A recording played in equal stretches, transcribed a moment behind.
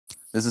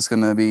This is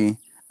gonna be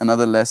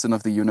another lesson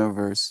of the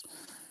universe.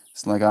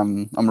 It's like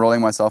I'm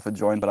rolling myself a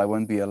joint, but I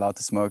won't be allowed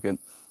to smoke it.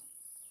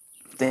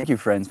 Thank you,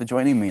 friends, for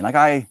joining me. Like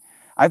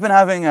I've been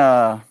having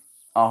a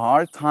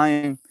hard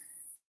time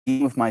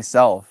being with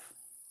myself,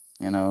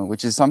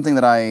 which is something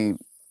that I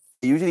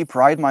usually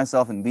pride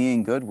myself in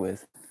being good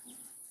with.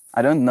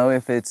 I don't know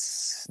if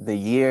it's the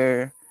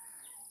year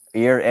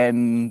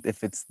end,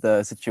 if it's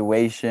the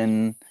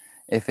situation,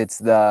 if it's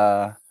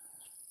the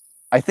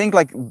I think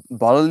like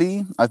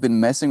bodily, I've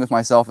been messing with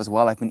myself as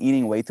well. I've been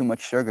eating way too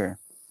much sugar,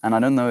 and I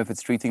don't know if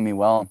it's treating me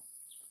well.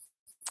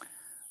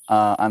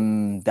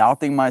 I'm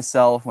doubting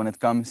myself when it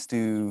comes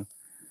to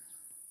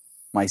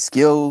my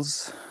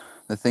skills,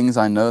 the things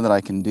I know that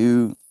I can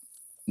do,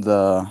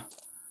 the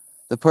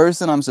the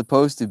person I'm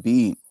supposed to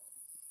be.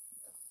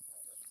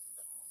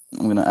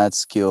 I'm gonna add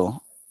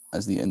skill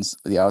as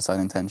the outside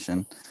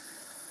intention.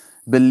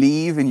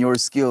 Believe in your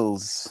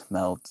skills,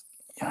 Melt.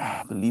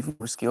 Yeah, believe in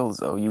your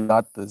skills. Oh, you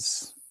got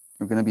this.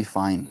 You're gonna be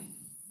fine.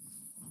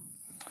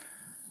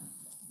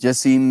 Just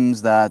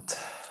seems that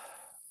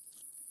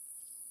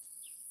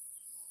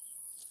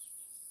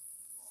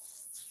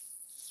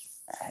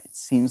it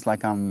seems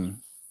like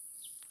I'm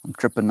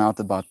tripping out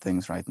about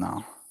things right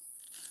now.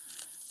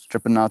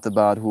 Tripping out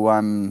about who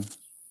I'm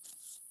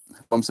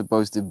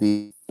supposed to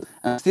be.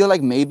 And I feel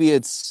like maybe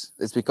it's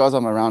because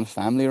I'm around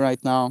family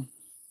right now.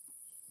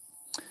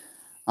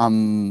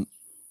 I'm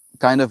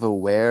kind of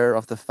aware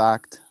of the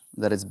fact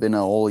that it's been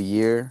a whole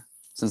year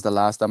since the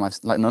last time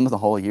like none of the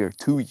whole year,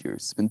 2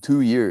 years. It's been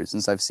 2 years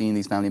since I've seen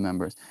these family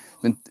members.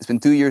 It's been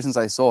 2 years since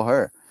I saw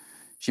her.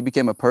 She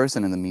became a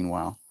person in the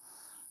meanwhile.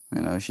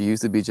 She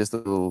used to be just a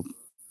little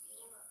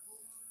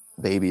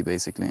baby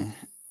basically.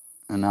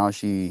 And now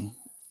she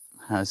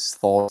has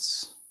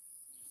thoughts,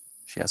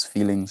 she has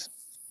feelings,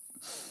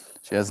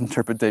 she has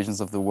interpretations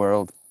of the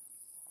world.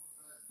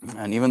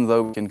 And even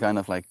though we can kind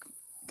of like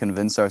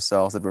convince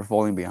ourselves that we're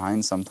falling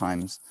behind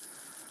sometimes,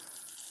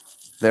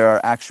 there are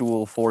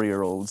actual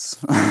 4-year-olds.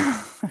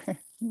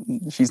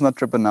 She's not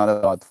tripping out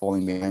about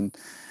falling behind.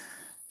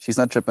 She's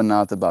not tripping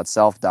out about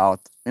self-doubt.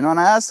 And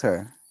I asked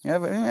her, you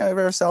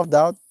ever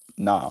self-doubt?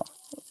 No,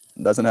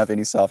 doesn't have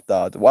any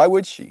self-doubt. Why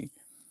would she?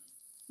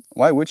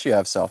 Why would she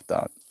have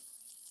self-doubt?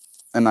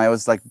 And I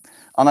was like,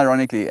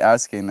 unironically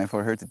asking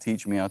for her to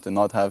teach me how to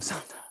not have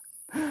self-doubt.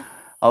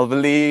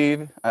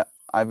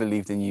 I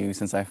believed in you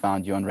since I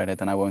found you on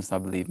Reddit, and I won't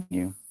stop believing in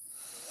you.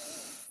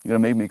 You're gonna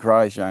make me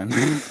cry, Shine.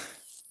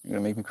 You're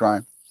gonna make me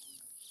cry.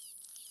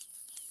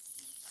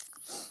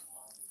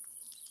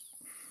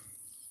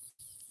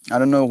 I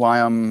don't know why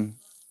I'm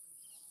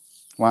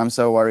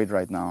so worried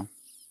right now.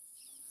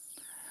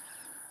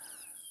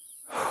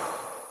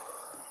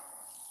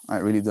 I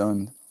really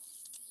don't.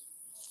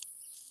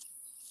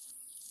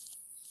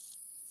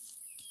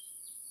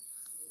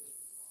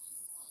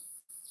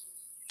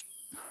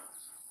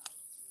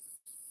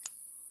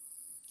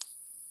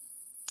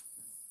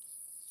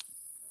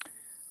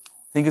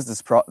 I think it's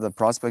the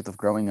prospect of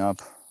growing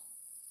up.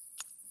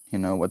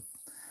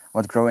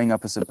 What growing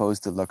up is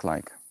supposed to look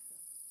like.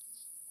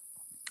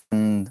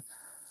 And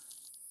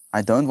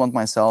I don't want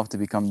myself to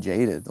become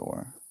jaded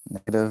or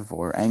negative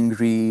or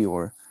angry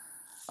or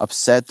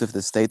upset with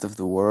the state of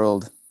the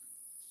world.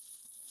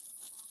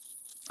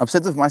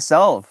 Upset with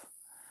myself,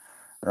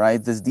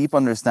 right? This deep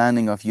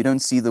understanding of you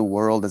don't see the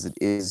world as it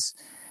is.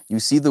 You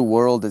see the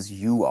world as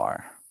you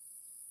are.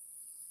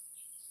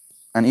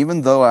 And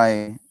even though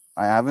I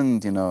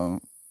haven't,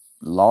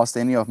 lost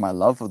any of my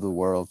love for the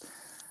world,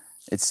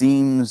 it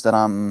seems that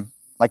I'm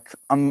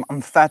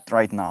fat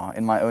right now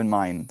in my own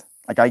mind.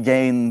 Like I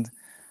gained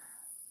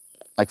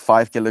like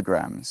 5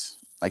 kilograms,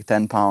 like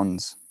 10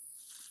 pounds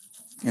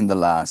in the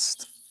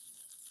last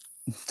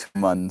 2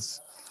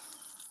 months.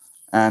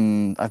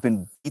 And I've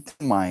been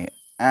beating my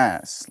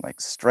ass,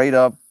 like straight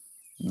up,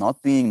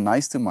 not being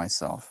nice to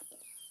myself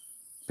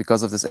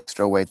because of this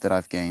extra weight that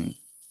I've gained.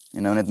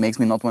 And it makes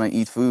me not want to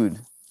eat food.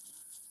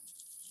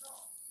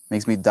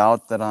 Makes me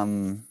doubt that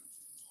I'm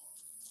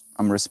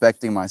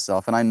respecting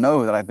myself. And I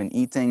know that I've been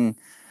eating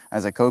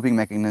as a coping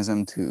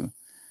mechanism to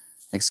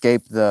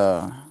escape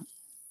the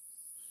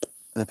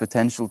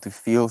potential to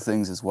feel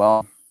things as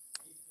well.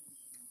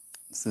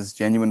 It's this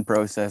genuine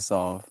process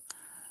of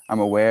I'm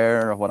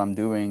aware of what I'm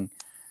doing,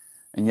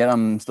 and yet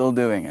I'm still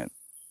doing it.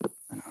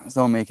 I'm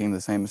still making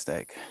the same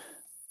mistake.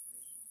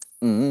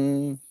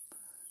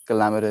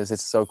 Calamitous,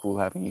 it's so cool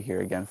having you here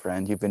again,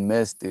 friend. You've been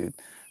missed, dude.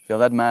 Feel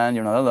that, man.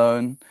 You're not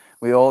alone.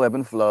 We all ebb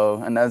and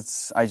flow, and I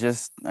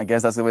guess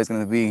that's the way it's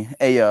gonna be.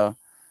 Hey,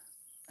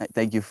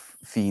 thank you,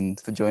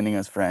 Fiend, for joining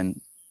us, friend.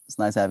 It's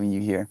nice having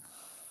you here.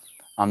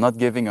 I'm not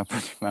giving up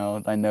on you,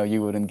 Mel. I know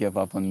you wouldn't give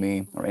up on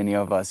me or any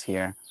of us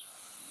here.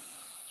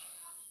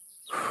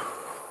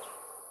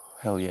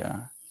 Hell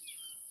yeah.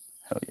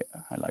 Hell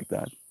yeah. I like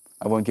that.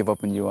 I won't give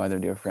up on you either,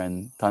 dear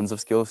friend. Tons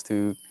of skills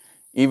too.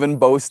 Even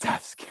bow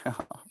staff skill.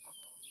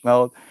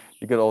 Well,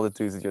 you got all the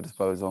tools at your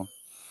disposal.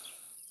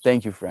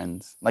 Thank you,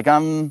 friends. Like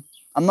I'm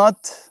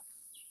not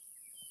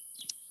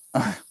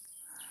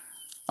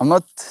I'm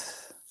not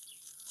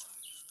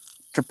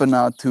tripping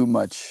out too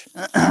much,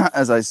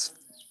 as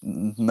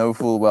know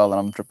full well that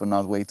I'm tripping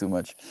out way too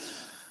much.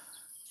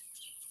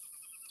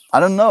 I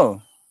don't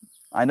know.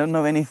 I don't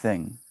know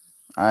anything.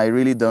 I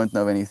really don't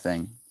know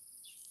anything.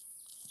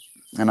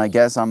 And I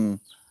guess I'm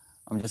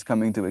just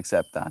coming to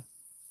accept that.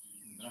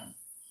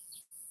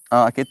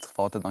 Ek het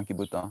water, dankie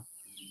Boeta.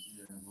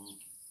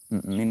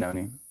 Nie nou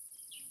nie.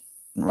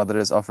 Brother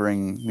is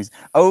offering me.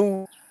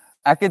 Oh,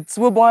 ek het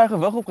so baie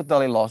gewig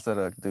opgetel die laaste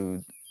ruk,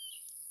 dude.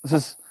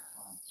 Soos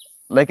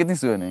lyk dit nie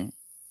so nie.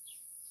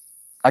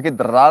 Ek het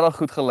regtig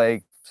goed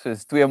gelyk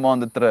soos 2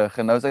 maande terug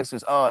en nou is ek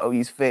soos, "Oh,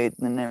 he's vet."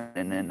 Nee.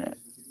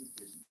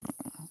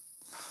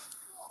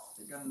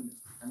 Jy kan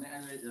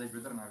eintlik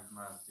beter nou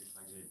maar sê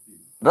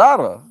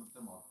rare.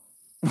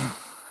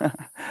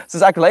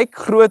 Soos ek lyk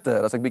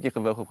groter as ek bietjie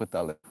gewig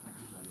opgetel het.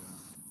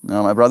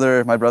 No, my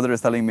brother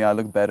is telling me I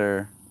look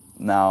better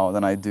now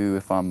than I do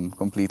if I'm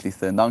completely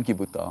thin. Dankie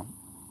Boeta.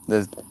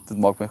 Dit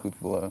maak my goed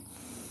voel.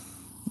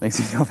 Makes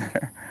me feel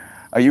better.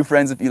 Are you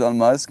friends with Elon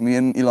Musk? Me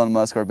and Elon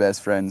Musk are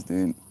best friends,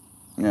 dude.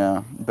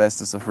 Yeah,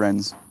 bestest of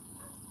friends.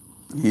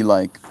 He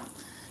like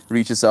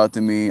reaches out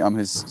to me. I'm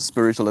his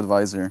spiritual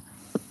advisor.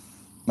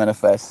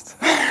 Manifest.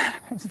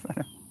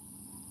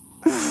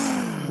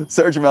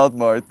 Serge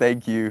Meltmore,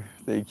 thank you.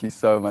 Thank you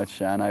so much,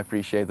 Shan. I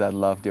appreciate that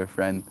love, dear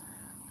friend.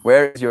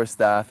 Where is your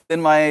staff?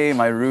 In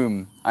my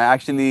room. I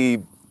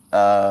actually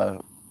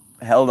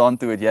held on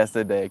to it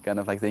yesterday, kind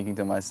of like thinking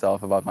to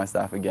myself about my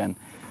staff again.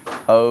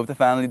 Hope the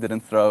family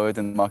didn't throw it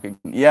and mock it.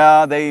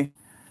 Yeah, they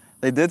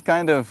did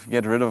kind of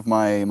get rid of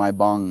my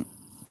bong.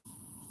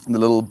 The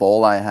little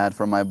bowl I had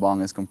from my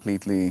bong is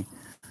completely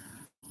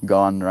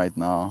gone right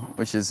now,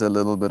 which is a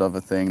little bit of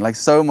a thing. Like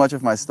so much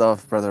of my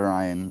stuff, Brother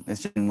Ryan,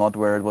 is just not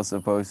where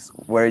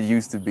it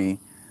used to be.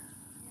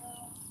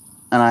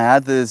 And I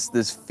had this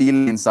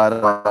feeling inside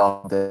of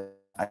myself that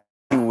I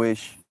really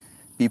wish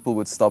people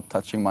would stop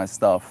touching my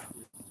stuff.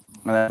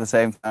 And at the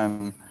same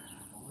time,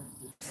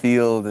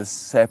 feel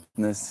this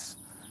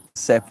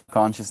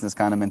consciousness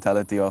kind of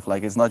mentality of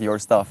like, it's not your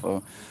stuff,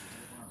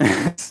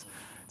 it's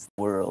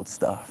world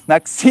stuff.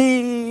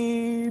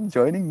 Maxine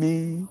joining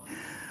me.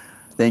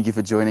 Thank you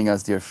for joining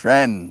us, dear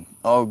friend.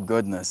 Oh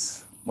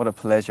goodness, what a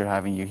pleasure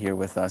having you here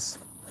with us.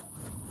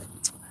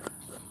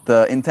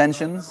 The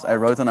intentions I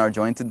wrote on our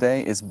joint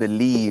today is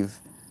believe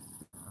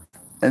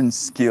and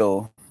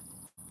skill.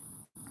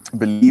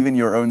 Believe in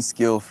your own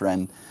skill,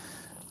 friend.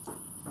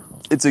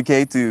 It's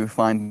okay to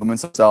find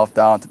moments of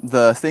self-doubt.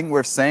 The thing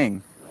we're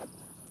saying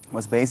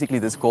was basically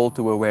this call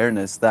to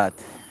awareness that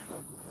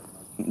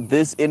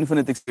this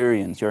infinite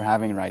experience you're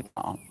having right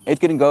now, it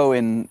can go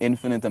in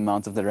infinite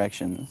amounts of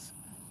directions.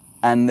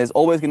 And there's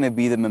always going to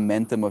be the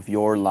momentum of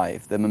your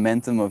life, the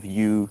momentum of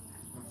you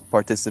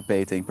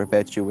participating,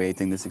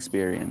 perpetuating this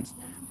experience.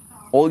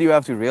 All you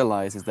have to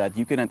realize is that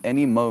you can at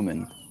any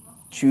moment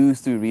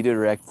choose to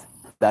redirect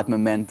that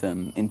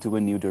momentum into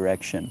a new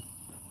direction.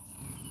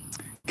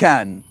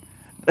 And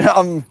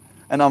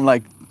I'm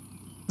like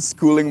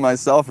schooling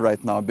myself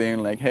right now,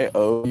 being like, hey,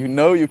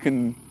 you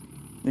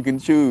can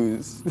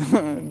choose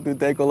to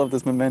take all of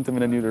this momentum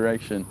in a new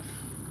direction.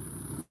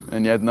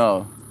 And yet,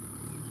 no,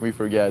 we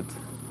forget.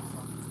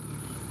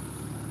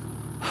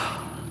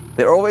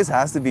 There always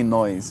has to be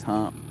noise,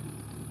 huh?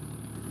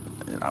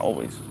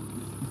 Always.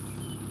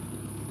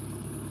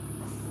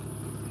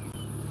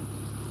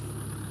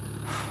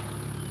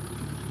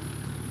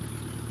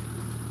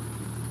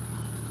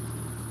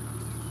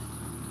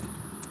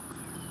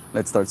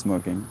 Let's start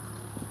smoking.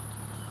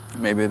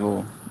 Maybe it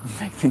will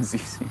make things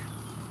easier.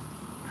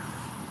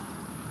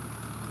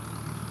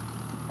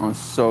 I'm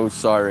so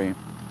sorry.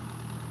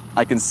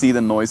 I can see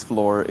the noise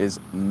floor is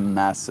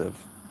massive.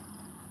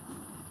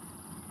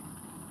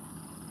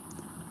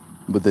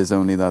 But there's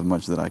only that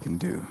much that I can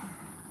do.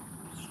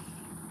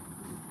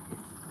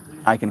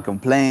 I can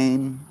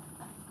complain,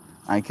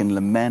 I can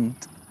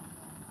lament,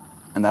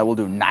 and that will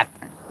do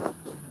nothing.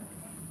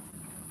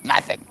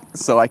 Nothing.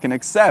 So I can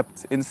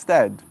accept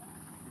instead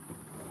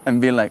and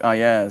be like, oh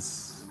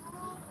yes,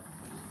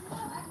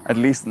 at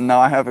least now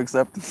I have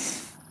accepted.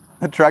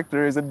 The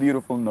tractor is a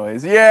beautiful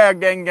noise. Yeah,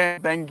 gang,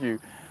 thank you.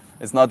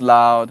 It's not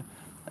loud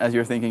as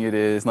you're thinking it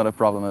is, not a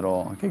problem at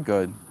all. Okay,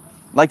 good.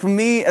 Like for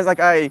me, it's like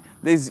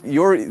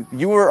you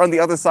were on the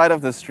other side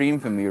of the stream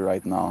for me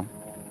right now.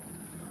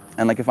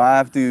 And like if I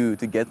have to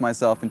get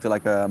myself into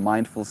like a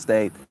mindful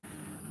state,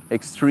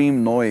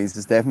 extreme noise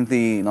is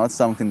definitely not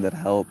something that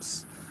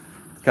helps.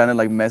 It kind of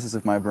like messes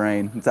with my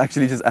brain. It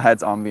actually just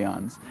adds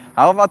ambiance.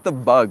 How about the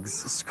bugs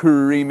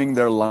screaming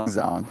their lungs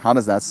out? How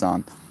does that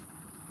sound?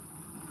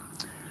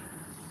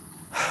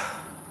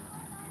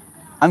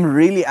 I'm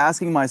really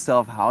asking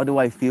myself, how do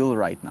I feel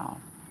right now?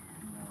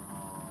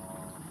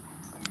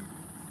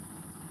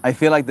 I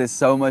feel like there's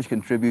so much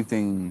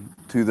contributing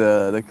to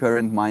the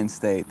current mind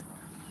state.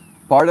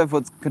 Part of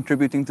what's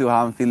contributing to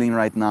how I'm feeling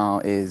right now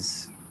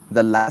is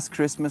the last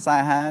Christmas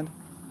I had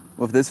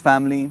with this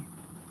family.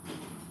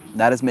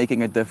 That is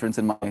making a difference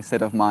in my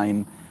state of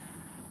mind.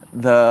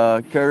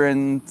 The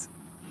current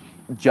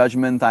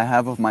judgment I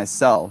have of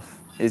myself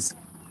is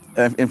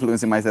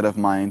influencing my state of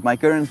mind. My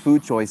current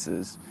food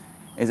choices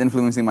is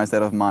influencing my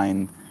state of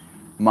mind.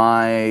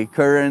 My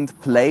current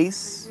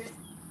place,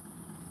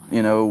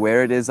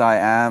 where it is I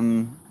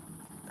am,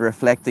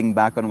 reflecting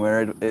back on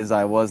where it is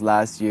I was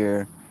last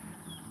year,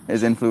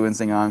 is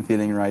influencing how I'm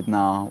feeling right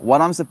now. What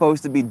I'm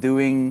supposed to be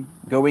doing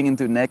going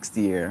into next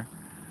year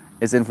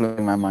is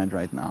influencing my mind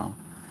right now.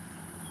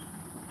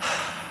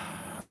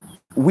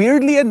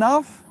 Weirdly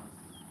enough,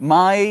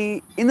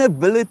 my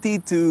inability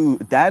to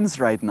dance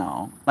right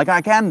now, like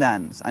I can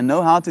dance, I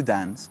know how to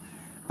dance,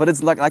 but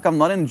it's like I'm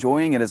not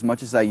enjoying it as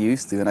much as I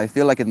used to, and I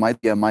feel like it might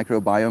be a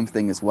microbiome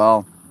thing as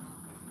well.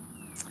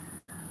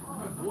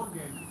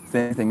 If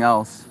anything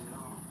else.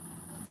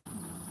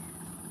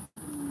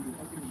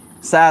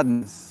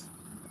 Sadness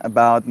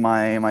about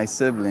my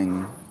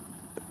sibling,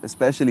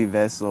 especially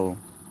Vessel,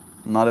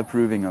 not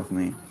approving of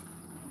me.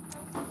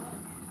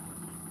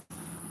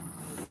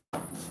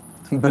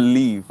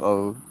 Believe,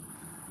 oh,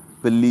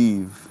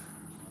 believe.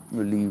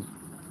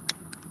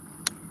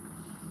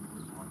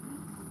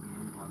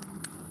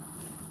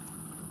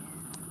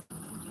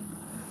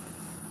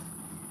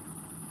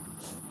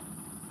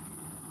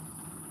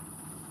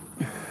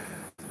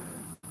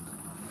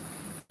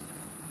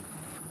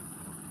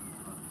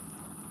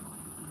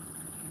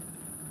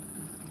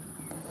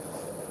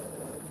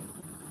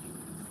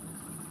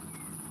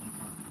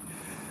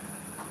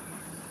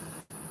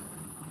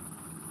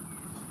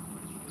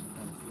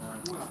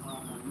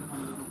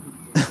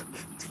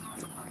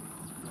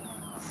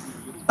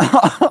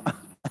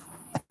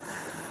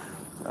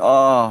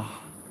 Oh,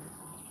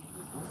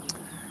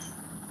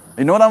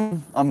 you know what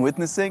I'm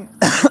witnessing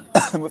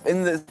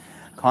within this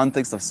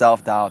context of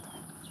self-doubt?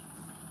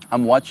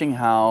 I'm watching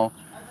how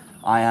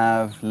I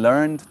have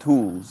learned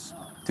tools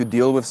to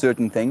deal with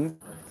certain things,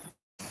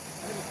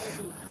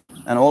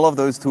 and all of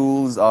those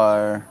tools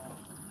are,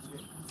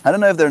 I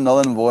don't know if they're null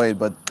and void,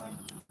 but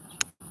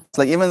it's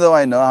like even though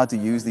I know how to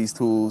use these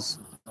tools,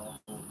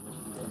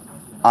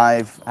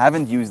 I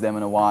haven't used them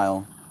in a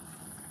while.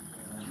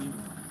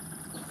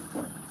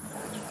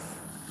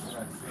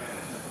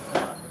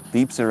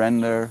 Deep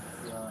surrender,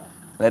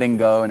 letting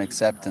go, and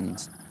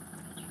acceptance.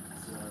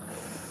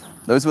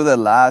 Those were the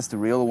last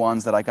real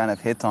ones that I kind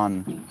of hit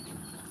on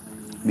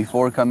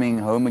before coming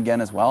home again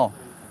as well.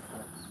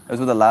 Those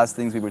were the last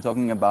things we were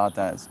talking about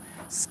as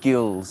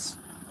skills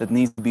that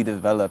need to be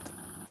developed.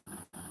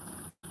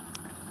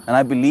 And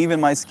I believe in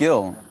my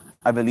skill.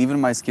 I believe in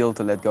my skill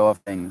to let go of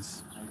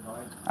things.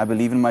 I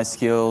believe in my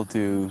skill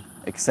to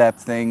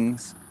accept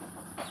things.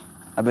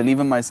 I believe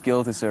in my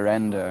skill to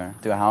surrender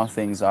to how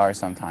things are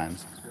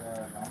sometimes.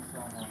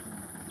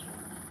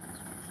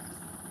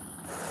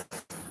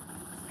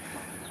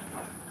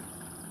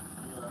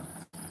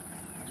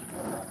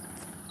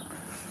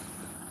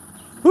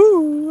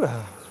 Woo!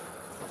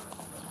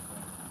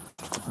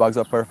 Bugs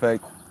are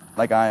perfect,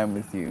 like I am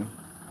with you.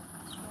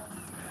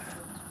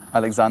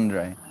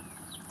 Alexandre,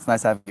 it's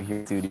nice having you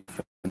here too.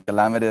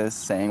 Calamitous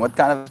saying, what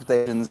kind of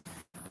expectations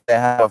they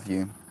have of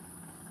you?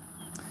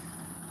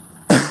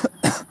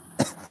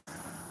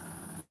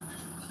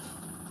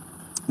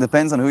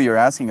 Depends on who you're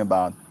asking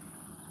about.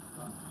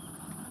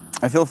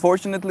 I feel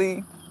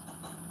fortunately,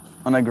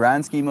 on a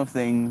grand scheme of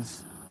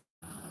things,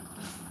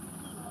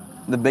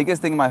 the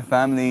biggest thing my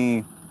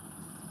family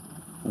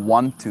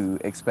want to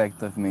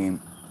expect of me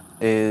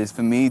is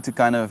for me to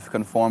kind of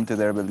conform to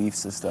their belief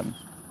system.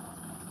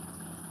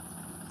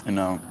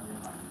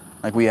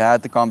 Like we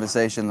had the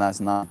conversation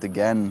last night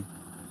again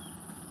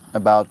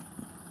about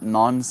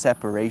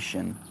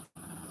non-separation,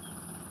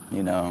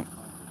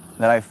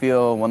 that I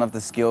feel one of the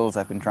skills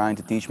I've been trying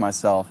to teach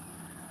myself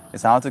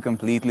is how to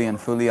completely and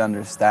fully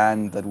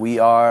understand that we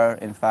are,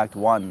 in fact,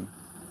 one.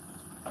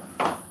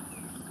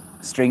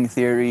 String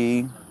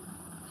theory,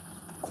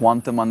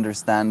 quantum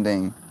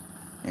understanding,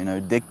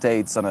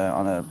 dictates on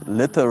a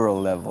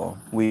literal level,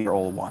 we are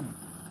all one.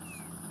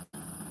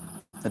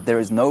 That there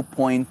is no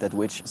point at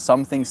which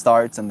something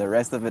starts and the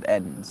rest of it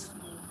ends.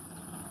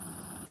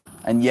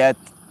 And yet,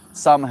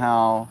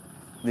 somehow,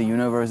 the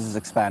universe is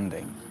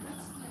expanding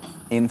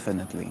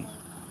infinitely,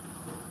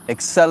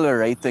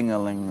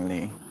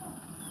 acceleratingly.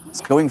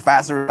 It's going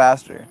faster and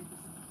faster.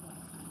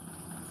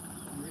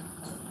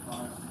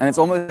 And it's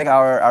almost like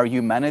our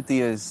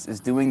humanity is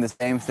doing the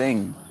same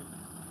thing.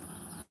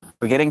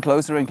 We're getting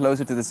closer and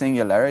closer to the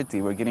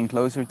singularity. We're getting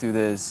closer to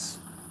this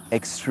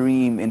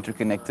extreme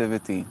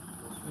interconnectivity.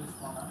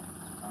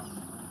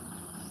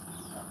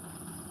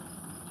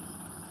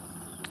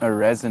 A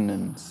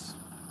resonance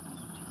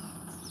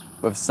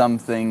with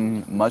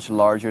something much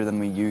larger than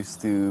we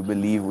used to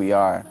believe we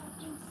are.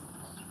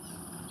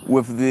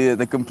 With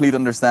the complete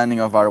understanding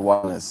of our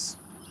oneness.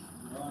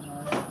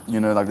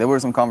 Like there were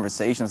some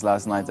conversations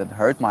last night that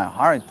hurt my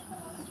heart.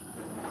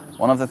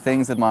 One of the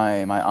things that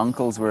my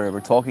uncles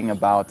were talking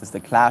about is the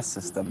class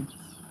system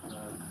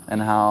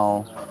and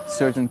how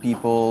certain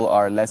people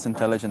are less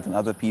intelligent than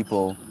other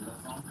people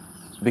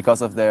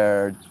because of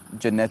their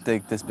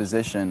genetic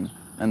disposition,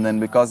 and then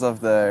because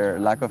of their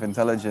lack of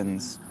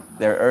intelligence,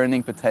 their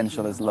earning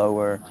potential is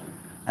lower,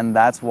 and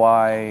that's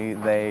why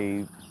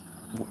they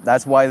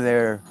That's why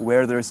they're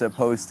where they're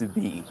supposed to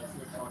be.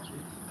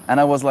 And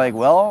I was like,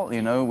 well,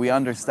 we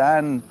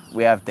understand,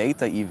 we have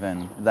data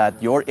even,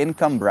 that your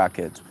income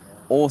bracket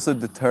also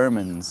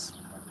determines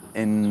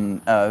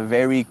in a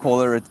very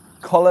correlative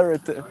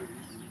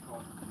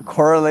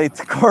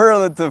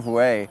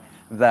way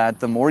that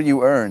the more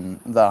you earn,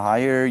 the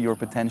higher your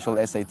potential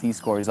SAT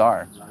scores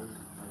are,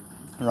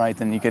 right?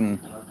 And we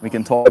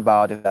can talk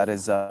about if that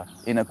is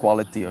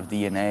inequality of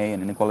DNA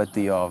and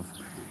inequality of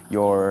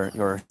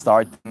your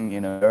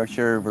starting,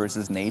 nurture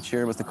versus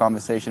nature was the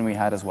conversation we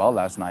had as well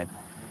last night.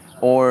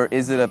 Or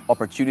is it an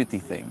opportunity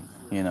thing?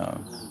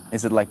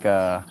 Is it like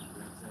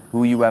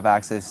who you have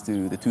access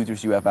to, the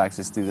tutors you have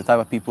access to, the type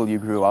of people you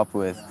grew up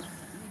with,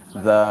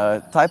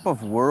 the type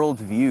of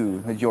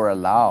worldview that you're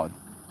allowed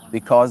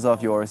because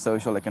of your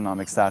social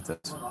economic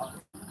status.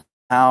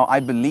 Now,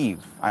 I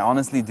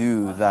honestly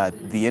do, that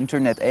the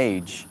internet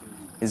age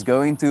is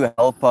going to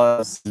help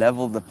us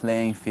level the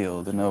playing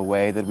field in a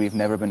way that we've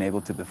never been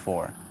able to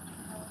before,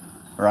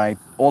 right?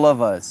 All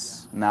of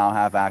us now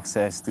have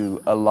access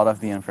to a lot of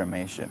the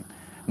information.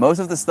 Most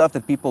of the stuff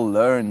that people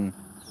learn,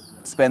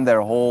 spend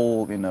their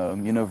whole,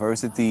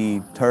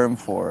 university term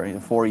for,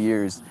 4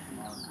 years,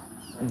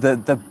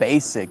 the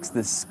basics,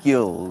 the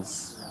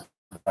skills,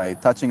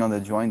 right, touching on the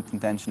joint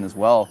intention as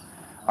well,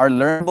 are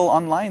learnable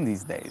online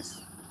these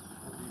days.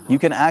 You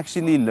can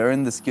actually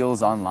learn the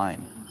skills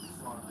online.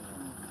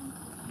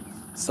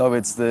 So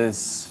it's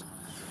this,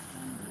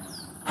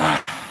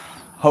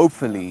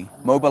 hopefully,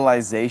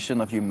 mobilization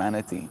of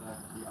humanity.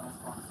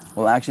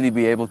 We'll actually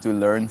be able to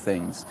learn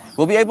things.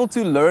 We'll be able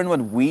to learn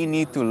what we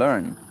need to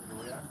learn,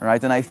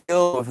 right? And I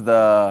feel with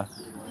the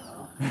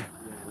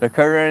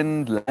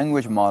current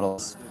language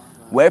models,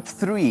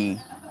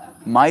 Web3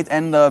 might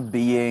end up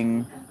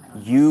being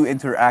you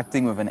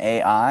interacting with an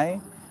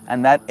AI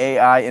and that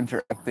AI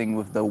interacting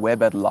with the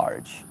web at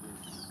large,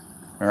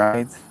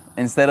 right?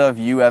 Instead of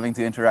you having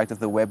to interact with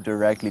the web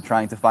directly,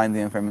 trying to find the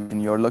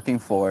information you're looking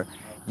for,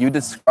 you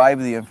describe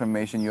the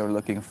information you're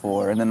looking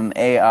for, and then an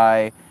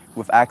AI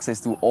with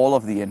access to all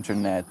of the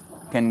internet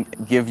can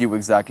give you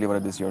exactly what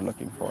it is you're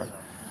looking for.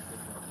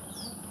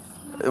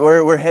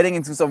 We're heading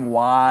into some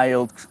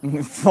wild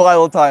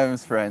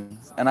times,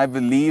 friends, and I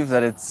believe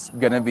that it's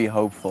gonna be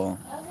hopeful.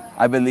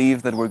 I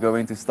believe that we're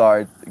going to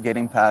start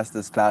getting past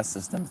this class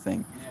system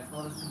thing.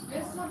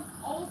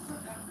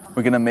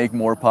 We're gonna make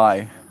more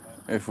pie,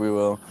 if we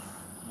will.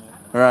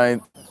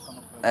 Right?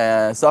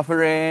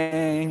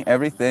 Suffering,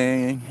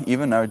 everything,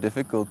 even our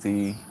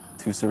difficulty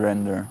to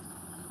surrender.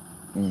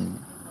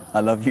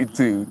 I love you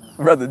too.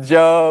 Brother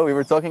Joe, we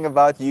were talking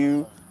about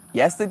you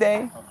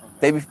yesterday?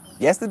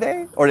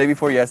 Yesterday? Or day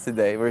before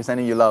yesterday? We were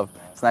sending you love.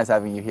 It's nice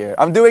having you here.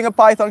 I'm doing a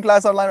Python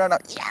class online right now.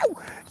 Yow!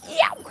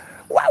 Yow!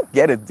 Wow!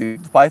 Get it,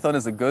 dude. Python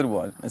is a good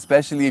one,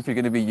 especially if you're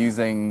going to be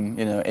using,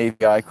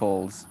 API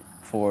calls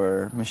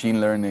for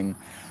machine learning.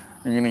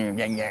 You're going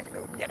to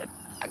get it.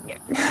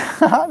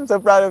 I'm so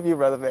proud of you,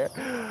 brother bear.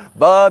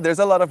 But there's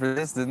a lot of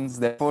resistance,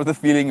 therefore the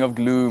feeling of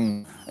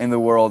gloom in the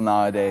world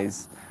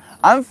nowadays.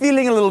 I'm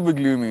feeling a little bit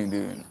gloomy,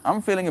 dude.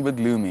 I'm feeling a bit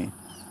gloomy.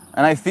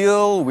 And I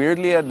feel,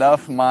 weirdly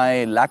enough,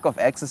 my lack of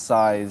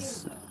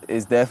exercise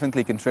is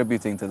definitely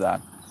contributing to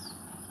that.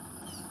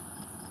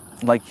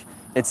 Like,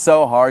 it's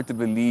so hard to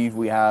believe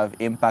we have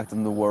impact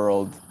on the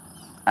world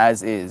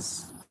as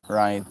is,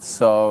 right?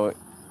 So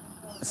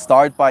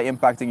start by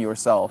impacting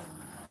yourself.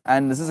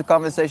 And this is a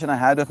conversation I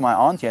had with my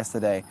aunt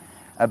yesterday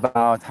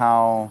about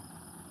how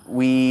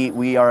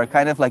we are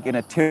kind of like in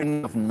a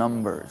tyranny of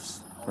numbers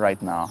right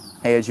now.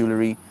 Hey,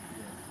 Jewelry.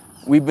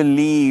 We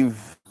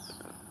believe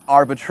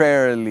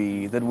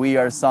arbitrarily that we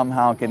are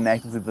somehow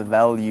connected to the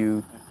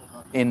value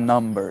in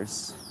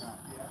numbers,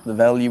 the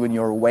value in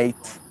your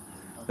weight,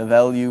 the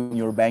value in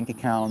your bank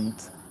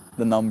account,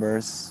 the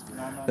numbers,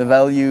 the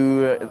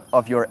value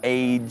of your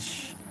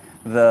age,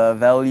 the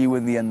value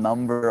in the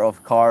number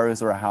of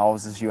cars or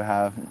houses you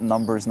have,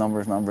 numbers,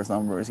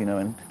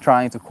 and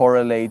trying to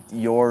correlate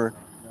your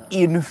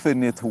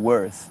infinite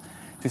worth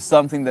to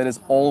something that is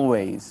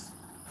always,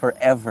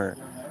 forever,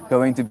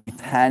 going to be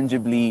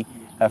tangibly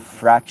a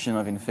fraction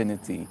of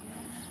infinity.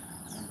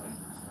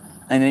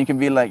 And then you can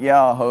be like,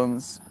 yeah,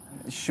 Holmes,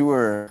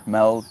 sure,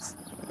 melt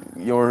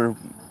your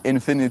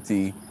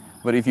infinity,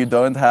 but if you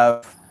don't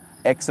have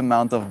X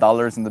amount of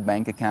dollars in the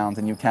bank account,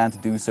 and you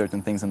can't do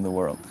certain things in the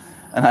world.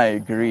 And I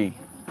agree,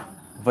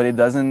 but it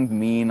doesn't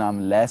mean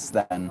I'm less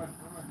than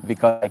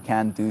because I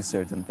can't do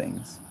certain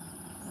things.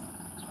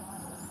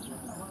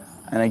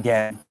 And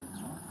again,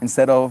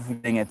 instead of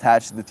getting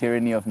attached to the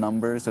tyranny of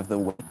numbers, of the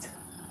weight,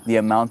 the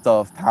amount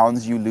of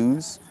pounds you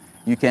lose,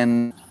 you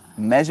can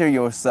measure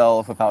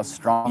yourself of how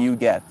strong you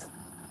get,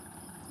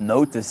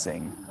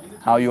 noticing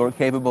how you're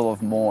capable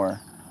of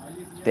more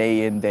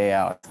day in, day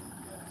out.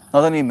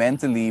 Not only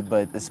mentally,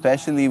 but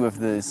especially with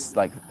this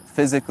like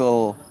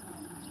physical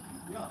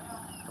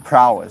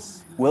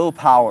prowess,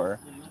 willpower,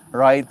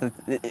 right?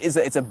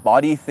 It's a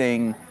body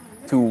thing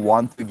to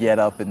want to get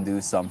up and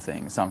do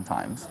something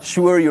sometimes.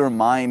 Sure, your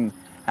mind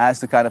has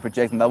to kind of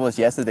project, and that was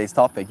yesterday's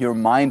topic, your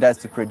mind has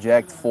to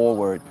project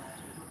forward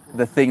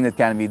the thing that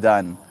can be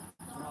done.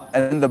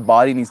 And then the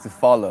body needs to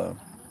follow.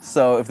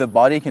 So if the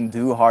body can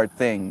do hard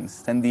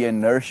things, then the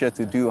inertia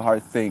to do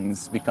hard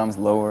things becomes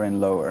lower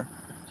and lower.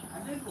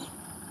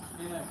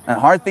 And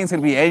hard things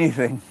can be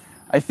anything.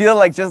 I feel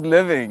like just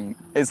living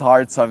is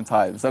hard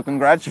sometimes. So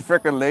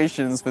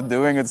congratulations for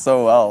doing it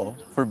so well,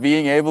 for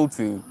being able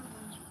to.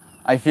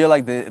 I feel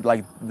like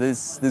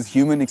this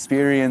human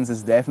experience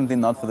is definitely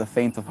not for the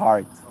faint of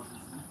heart.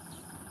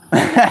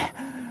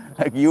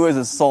 Like you as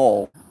a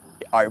soul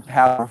are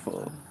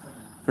powerful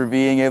for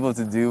being able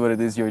to do what it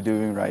is you're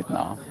doing right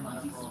now.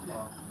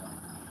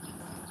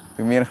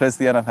 Me and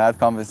Christian have had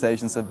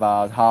conversations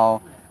about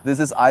how this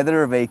is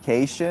either a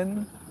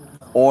vacation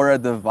or a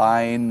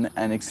divine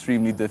and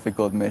extremely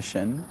difficult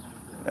mission.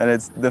 And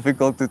it's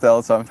difficult to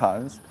tell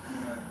sometimes.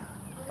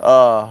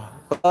 But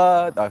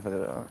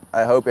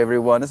I hope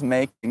everyone is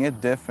making a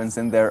difference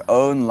in their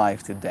own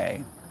life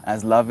today.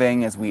 As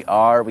loving as we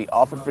are, we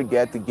often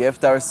forget to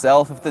gift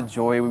ourselves with the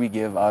joy we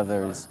give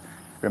others.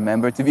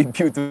 Remember to be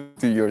beautiful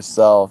to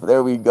yourself.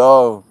 There we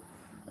go.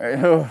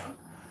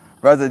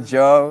 Brother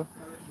Joe,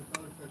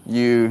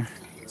 you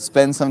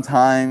spend some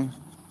time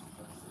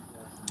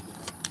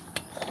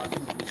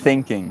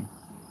thinking,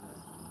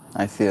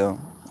 I feel.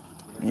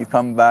 You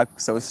come back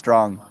so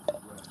strong,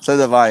 so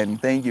divine.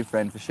 Thank you,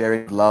 friend, for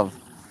sharing love.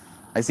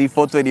 I see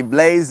 420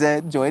 Blaze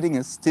joining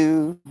us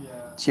too.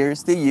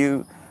 Cheers to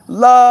you.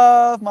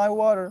 Love my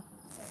water.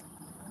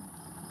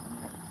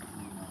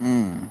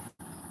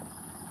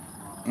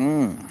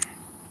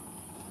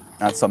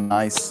 That's some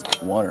nice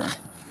water.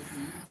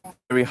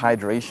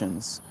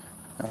 Rehydrations.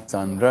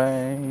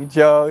 Andre,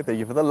 Joe, thank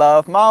you for the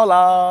love.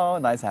 Maula,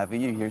 nice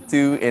having you here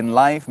too. In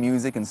life,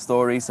 music, and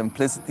story,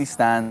 simplicity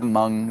stands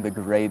among the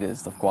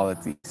greatest of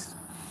qualities.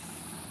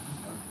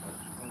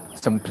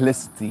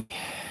 Simplicity.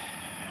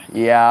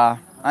 Yeah,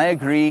 I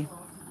agree.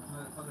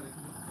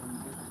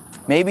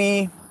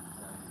 Maybe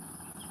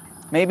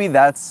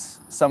that's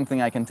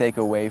something I can take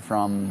away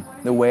from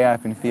the way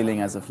I've been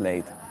feeling as of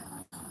late.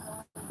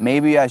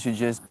 Maybe I should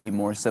just be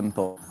more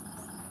simple.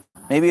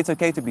 Maybe it's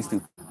okay to be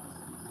stupid.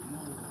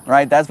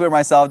 Right? That's where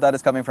my self-doubt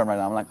is coming from right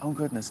now. I'm like, oh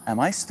goodness,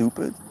 am I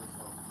stupid?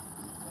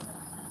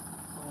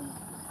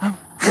 I'm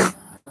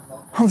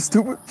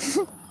stupid.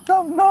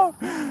 Oh no.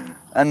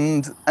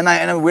 And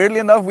weirdly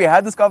enough, we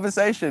had this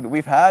conversation.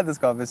 We've had this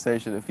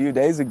conversation a few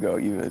days ago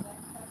even.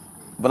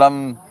 But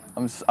I'm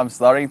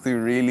starting to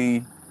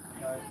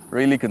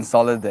really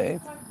consolidate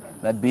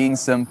that being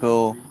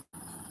simple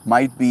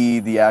might be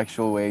the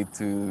actual way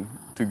to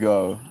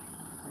go.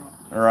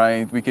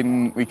 Right? We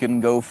can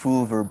go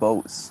full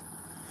verbose.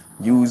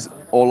 Use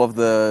all of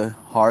the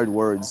hard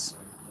words.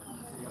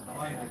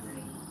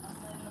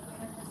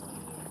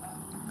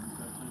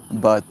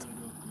 But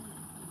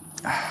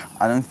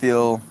I don't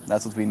feel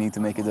that's what we need to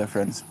make a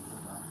difference.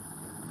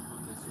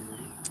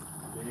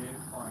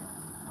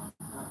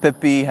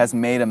 Pippi has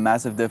made a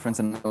massive difference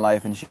in my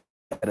life and she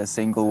said a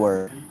single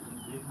word.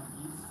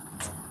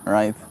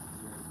 Right?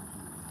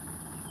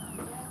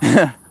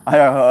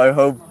 I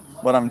hope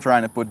what I'm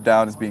trying to put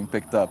down is being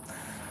picked up.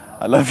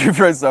 I love you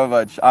friends so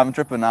much. I'm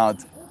tripping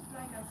out.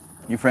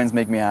 You friends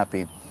make me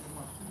happy.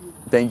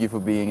 Thank you for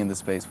being in the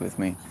space with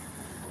me.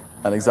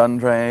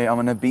 Alexandre, I'm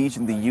on a beach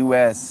in the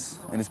US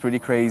and it's pretty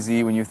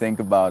crazy when you think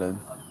about it.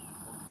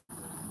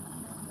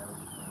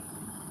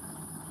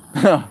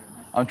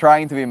 I'm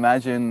trying to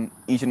imagine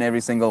each and every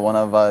single one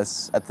of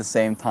us at the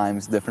same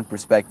times, different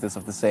perspectives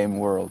of the same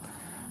world,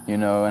 you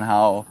know, and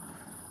how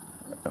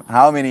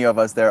many of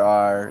us there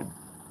are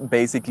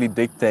basically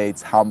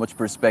dictates how much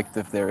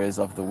perspective there is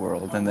of the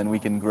world, and then we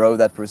can grow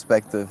that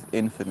perspective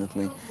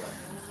infinitely.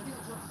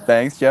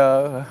 Thanks,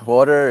 Joe.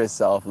 Water is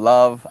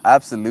self-love.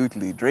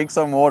 Absolutely. Drink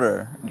some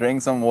water.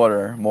 Drink some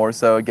water. More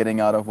so getting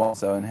out of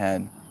one's own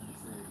head.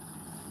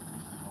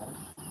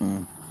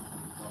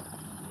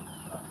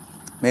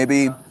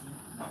 Maybe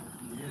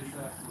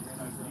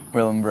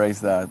we'll embrace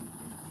that.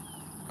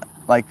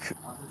 Like,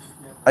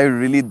 I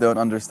really don't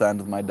understand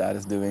what my dad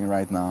is doing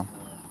right now.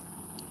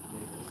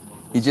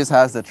 He just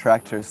has the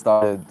tractor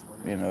started,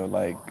 you know,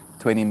 like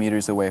 20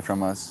 meters away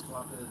from us.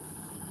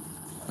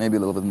 Maybe a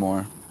little bit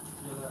more.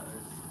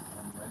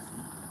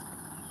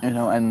 You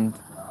know, and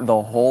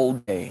the whole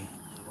day,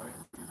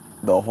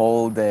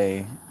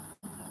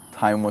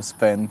 time was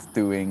spent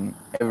doing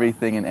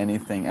everything and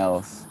anything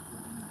else.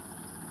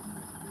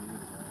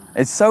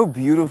 It's so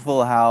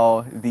beautiful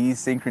how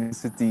these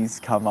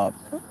synchronicities come up,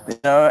 you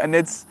know, and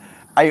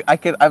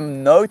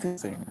I'm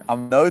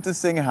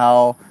noticing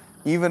how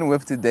even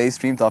with today's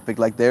stream topic,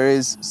 like there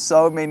is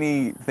so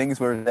many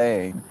things we're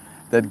saying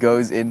that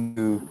goes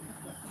into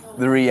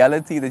the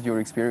reality that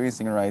you're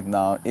experiencing right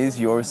now is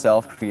your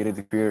self-created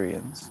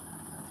experience,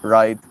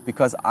 right?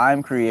 Because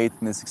I'm creating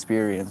this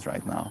experience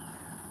right now.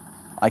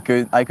 I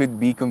could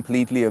be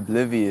completely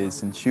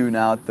oblivious and tune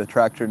out the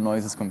tractor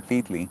noises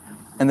completely,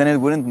 and then it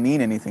wouldn't mean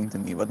anything to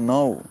me. But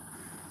no,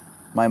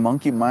 my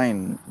monkey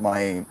mind,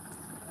 my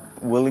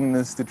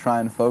willingness to try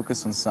and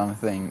focus on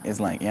something is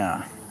like,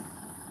 yeah,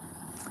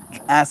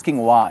 asking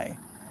why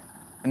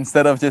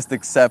instead of just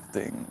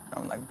accepting.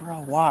 I'm like,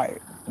 bro, why?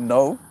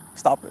 No,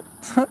 stop it.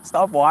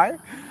 Stop, why?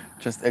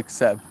 Just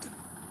accept.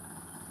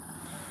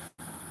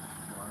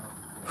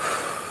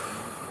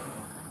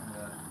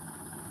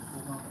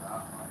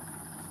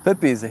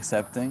 Pippi is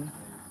accepting.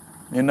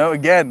 You know,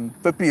 again,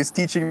 Pippi is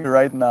teaching me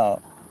right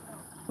now.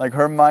 Like,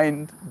 her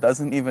mind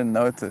doesn't even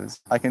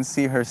notice. I can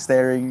see her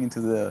staring into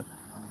the,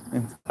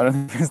 I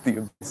don't think it's the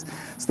abyss,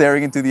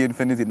 staring into the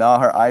infinity. Now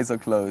her eyes are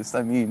closed.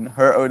 I mean,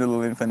 her own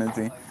little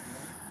infinity.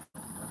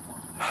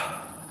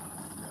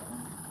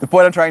 The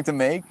point I'm trying to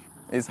make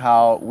is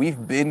how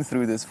we've been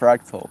through this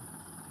fractal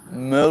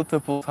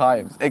multiple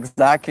times,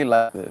 exactly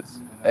like this,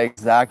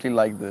 exactly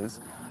like this.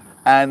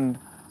 And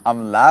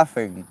I'm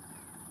laughing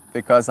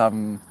because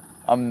I'm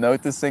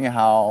noticing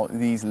how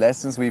these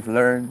lessons we've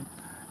learned,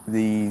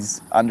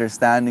 these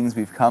understandings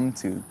we've come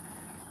to,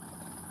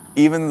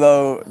 even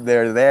though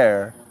they're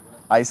there,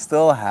 I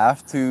still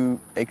have to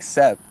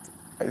accept.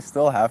 I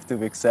still have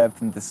to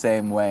accept in the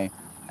same way.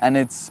 And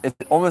it's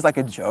almost like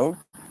a joke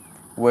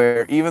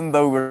where even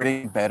though we're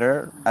getting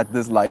better at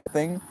this life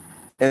thing,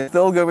 it's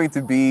still going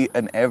to be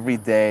an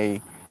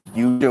everyday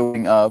you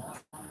showing up,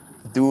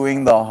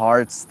 doing the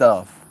hard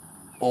stuff,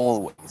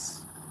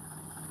 always,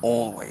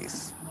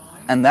 always.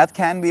 And that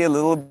can be a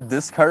little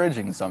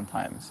discouraging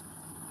sometimes.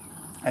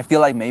 I feel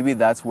like maybe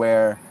that's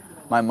where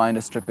my mind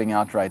is tripping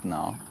out right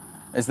now.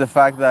 Is the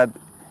fact that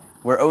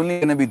we're only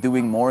going to be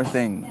doing more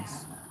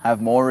things,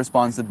 have more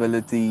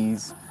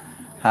responsibilities,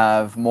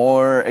 have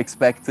more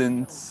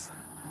expectants,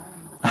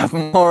 have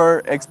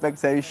more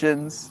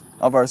expectations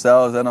of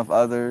ourselves and of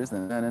others.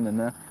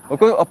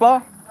 Okay,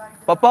 Papa?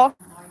 Papa?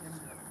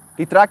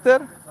 Die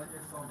tractor?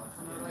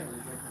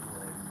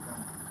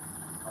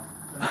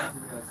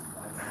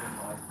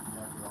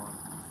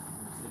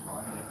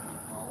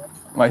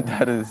 My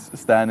dad is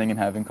standing and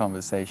having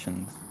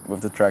conversations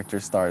with the tractor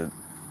started.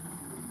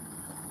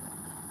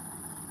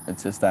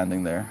 It's just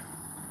standing there.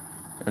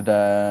 Your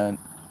dad,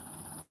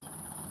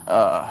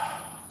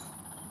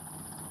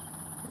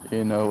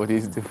 you know what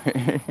he's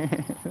doing.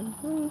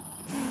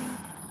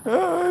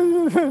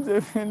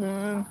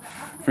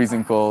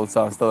 Freezing cold,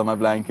 so I'm still in my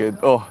blanket.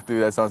 Oh,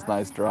 dude, that sounds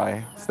nice,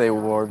 dry. Stay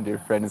warm, dear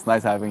friend. It's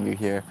nice having you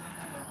here.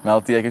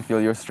 Melty, I can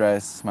feel your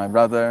stress. My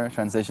brother,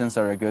 transitions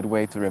are a good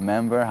way to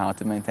remember how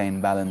to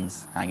maintain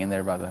balance. Hang in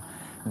there, brother.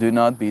 Do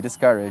not be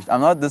discouraged. I'm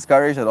not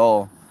discouraged at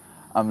all.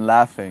 I'm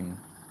laughing.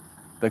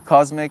 The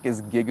cosmic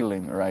is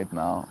giggling right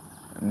now.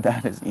 And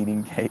Dad is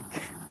eating cake.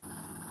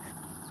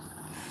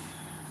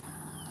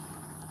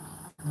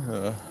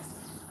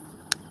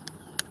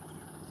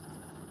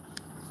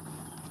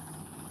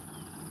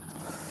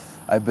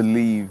 I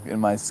believe in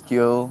my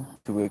skill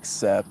to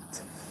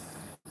accept,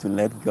 to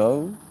let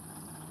go.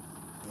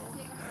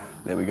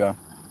 There we go.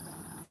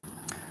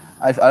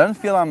 I don't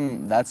feel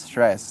I'm that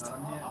stressed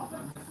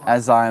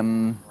as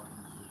I'm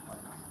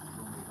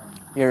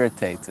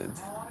irritated.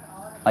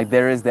 Like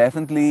there is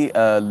definitely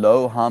a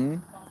low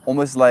hum,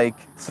 almost like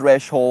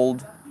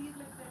threshold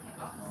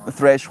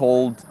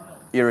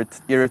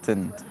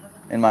irritant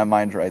in my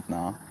mind right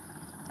now.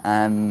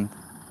 And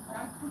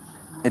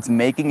it's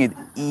making it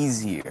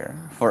easier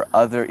for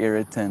other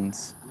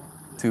irritants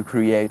to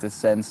create a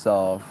sense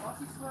of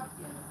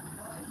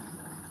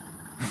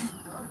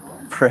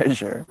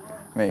pressure,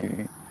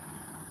 maybe.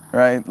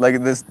 Right?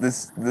 Like this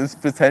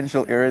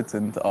potential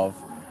irritant of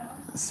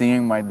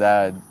seeing my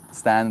dad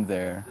stand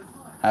there,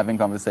 having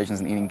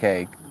conversations and eating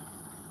cake,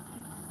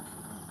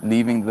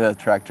 leaving the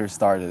tractor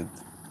started.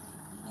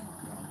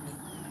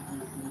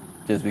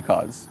 Just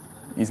because.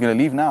 He's gonna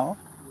leave now,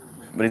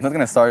 but he's not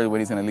gonna start it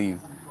when he's gonna leave.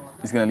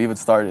 He's gonna leave it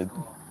started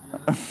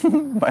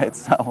by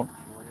itself.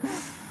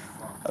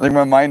 I think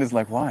my mind is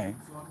like, why?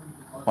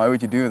 Why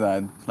would you do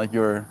that? Like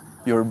you're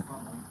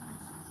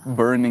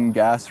burning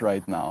gas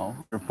right now.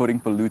 You're putting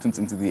pollutants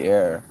into the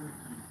air.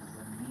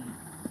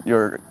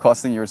 You're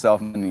costing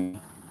yourself money.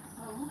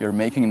 You're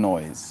making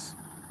noise.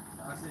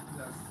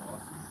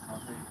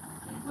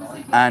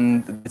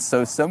 And it's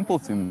so simple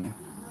to me.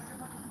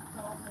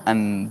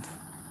 And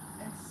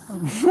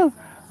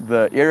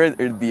the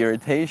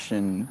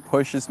irritation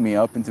pushes me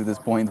up into this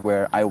point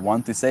where I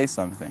want to say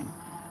something.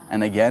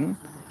 And again,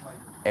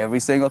 every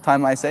single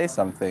time I say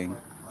something,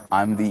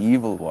 I'm the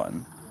evil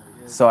one.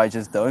 So I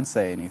just don't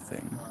say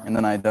anything. And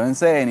then I don't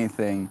say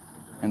anything,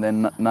 and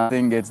then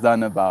nothing gets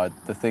done about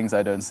the things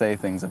I don't say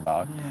things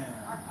about.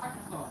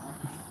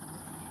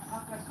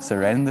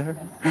 Surrender,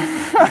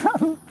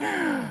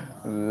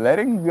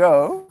 letting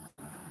go,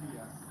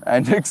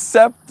 and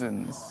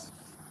acceptance.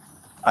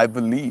 I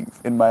believe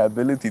in my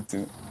ability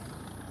to.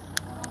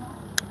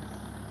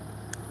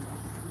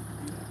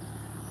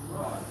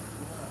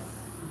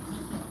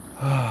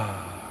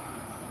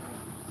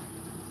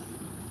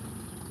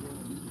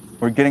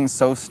 We're getting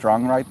so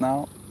strong right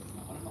now.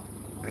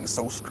 Getting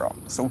so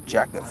strong, so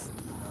jacked.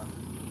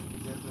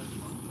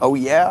 Oh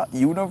yeah,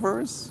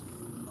 universe?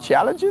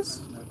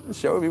 Challenges?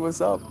 Show me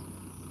what's up.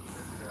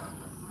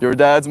 Your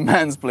dad's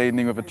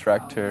mansplaining with a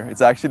tractor.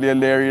 It's actually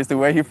hilarious the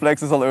way he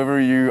flexes all over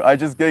you. I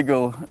just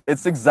giggle.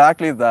 It's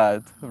exactly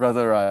that,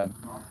 Brother Ryan.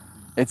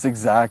 It's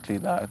exactly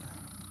that.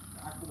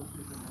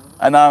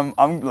 And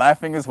I'm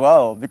laughing as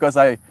well because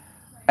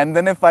and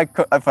then if I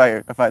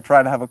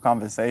try to have a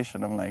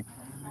conversation, I'm like,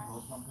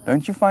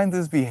 don't you find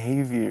this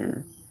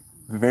behavior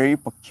very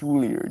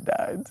peculiar,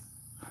 Dad?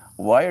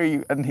 Why are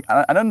you? And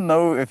I don't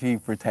know if he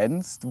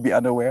pretends to be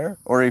unaware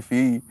or if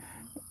he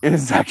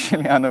is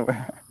actually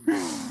unaware.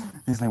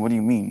 He's like, what do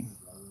you mean?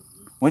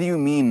 What do you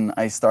mean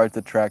I start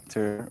the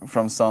tractor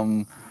from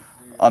some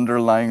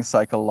underlying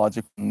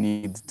psychological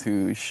need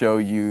to show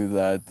you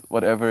that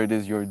whatever it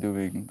is you're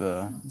doing,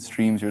 the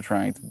streams you're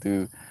trying to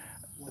do,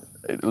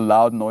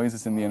 loud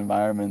noises in the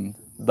environment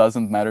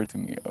doesn't matter to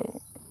me.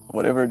 Oh,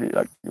 whatever it is,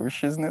 like your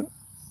shiznit,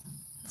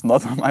 it's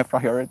not on my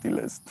priority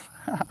list.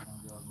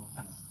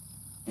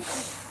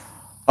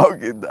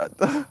 Okay,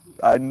 that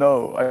I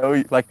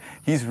know. Like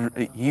he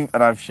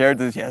and I've shared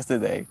this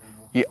yesterday.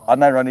 He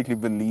unironically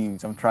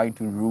believes I'm trying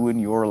to ruin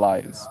your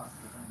lives.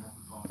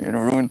 You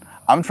know,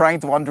 I'm trying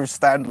to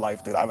understand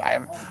life, dude.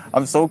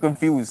 I'm so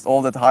confused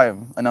all the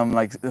time, and I'm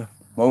like,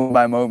 moment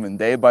by moment,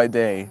 day by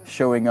day,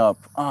 showing up.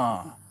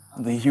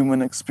 The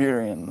human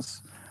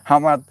experience. How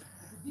about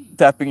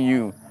tapping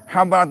you?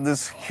 How about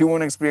this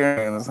human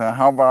experience?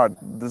 How about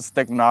this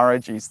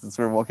technologies that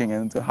we're walking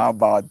into? How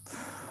about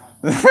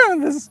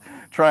this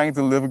trying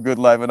to live a good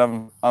life,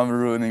 and I'm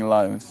ruining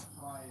lives?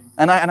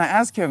 And I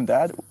ask him,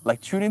 Dad,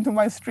 like, tune into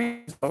my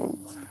streams, bro.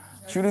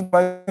 Tune into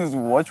my streams,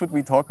 watch what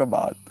we talk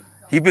about.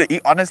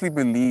 He honestly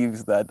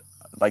believes that,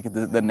 like,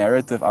 the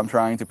narrative I'm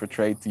trying to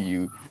portray to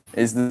you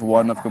is this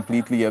one of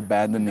completely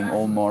abandoning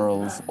all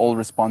morals, all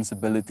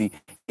responsibility.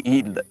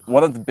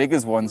 One of the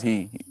biggest ones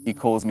he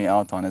calls me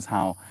out on is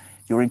how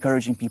you're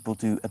encouraging people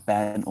to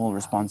abandon all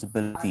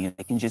responsibility and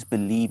they can just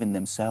believe in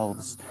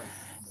themselves.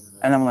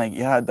 And I'm like,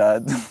 yeah,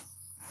 Dad.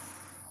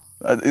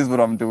 That is what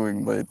I'm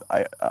doing, but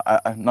I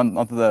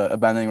not the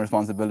abandoning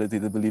responsibility,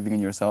 the believing in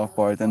yourself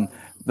part, and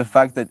the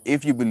fact that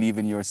if you believe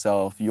in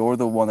yourself, you're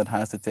the one that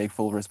has to take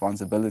full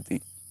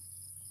responsibility.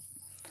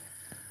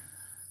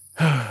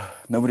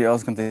 Nobody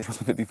else can take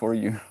responsibility for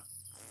you.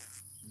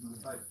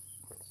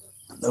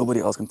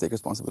 Nobody else can take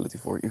responsibility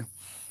for you.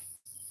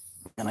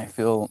 And I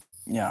feel,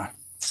 yeah,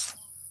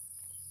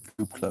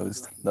 group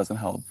closed, doesn't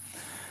help.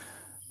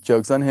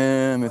 Joke's on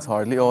him, it's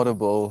hardly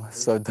audible,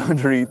 so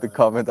don't read the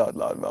comment out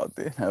loud about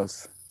it. I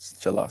was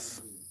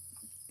jealous.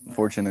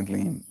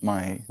 Fortunately,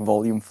 my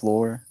volume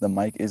floor, the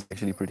mic is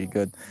actually pretty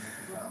good.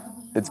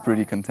 It's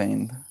pretty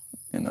contained,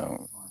 you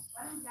know.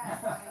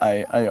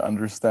 I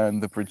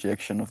understand the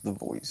projection of the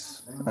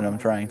voice, and I'm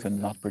trying to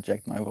not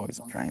project my voice.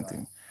 I'm trying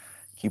to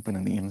keep it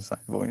in the inside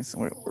voice.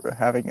 We're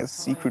having a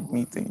secret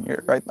meeting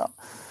here right now.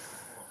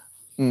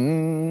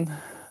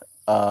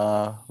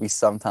 We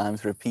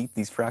sometimes repeat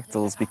these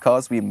fractals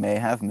because we may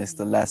have missed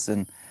a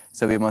lesson,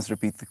 so we must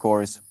repeat the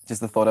course.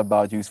 Just a thought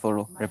about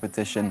useful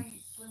repetition.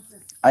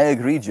 I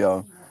agree,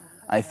 Joe.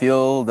 I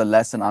feel the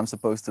lesson I'm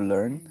supposed to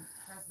learn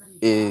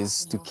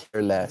is to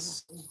care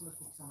less.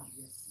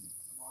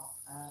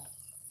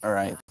 All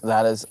right,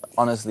 that is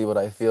honestly what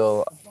I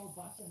feel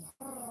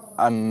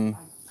I'm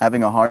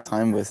having a hard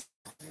time with.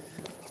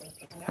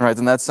 All right,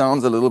 and that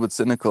sounds a little bit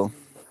cynical,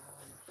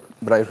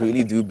 but I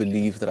really do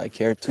believe that I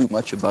care too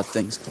much about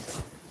things.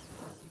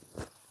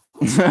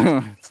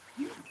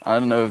 I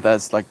don't know if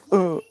that's like,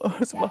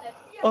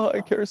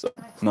 I care so.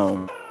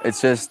 No, it's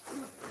just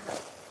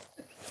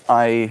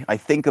I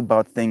think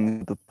about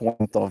things at the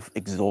point of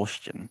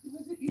exhaustion,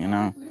 you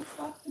know,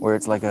 where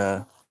it's like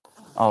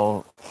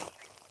I'll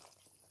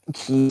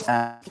keep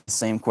asking the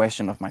same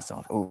question of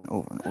myself over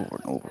and over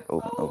and over and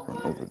over and over and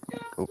over and over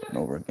and over and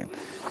over again,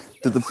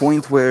 to the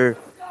point where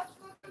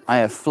I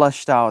have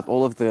flushed out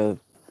all of the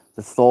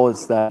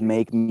thoughts that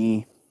make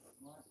me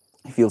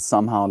feel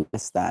somehow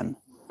less than,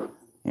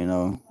 you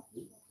know,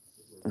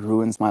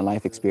 ruins my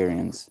life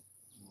experience.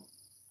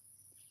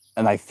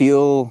 And I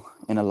feel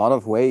in a lot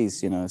of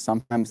ways, you know,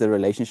 sometimes the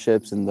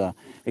relationships and the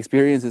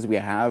experiences we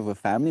have with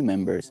family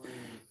members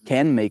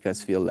can make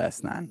us feel less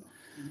than,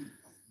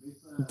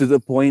 to the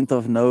point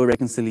of no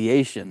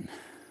reconciliation.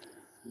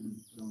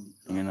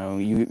 You know,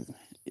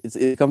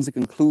 it comes to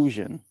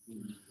conclusion.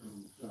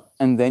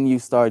 And then you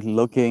start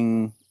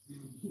looking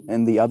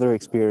in the other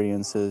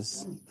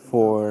experiences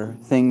for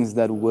things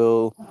that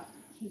will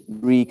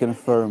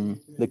reconfirm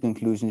the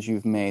conclusions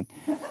you've made.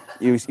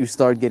 You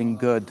start getting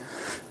good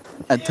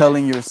at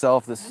telling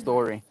yourself the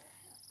story.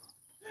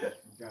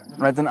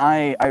 Right, and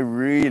I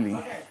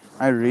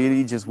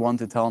really just want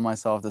to tell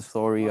myself the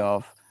story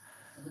of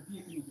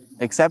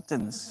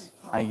acceptance,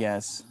 I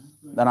guess,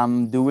 that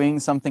I'm doing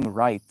something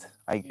right.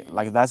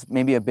 Like that's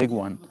maybe a big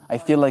one. I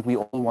feel like we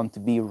all want to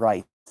be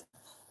right.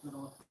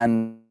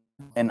 And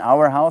in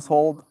our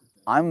household,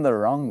 I'm the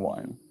wrong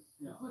one,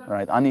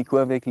 right?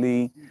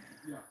 Unequivocally,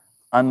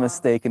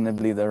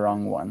 unmistakably the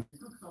wrong one.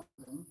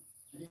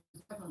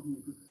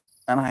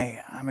 And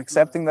I'm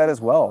accepting that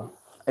as well.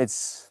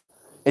 It's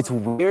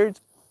weird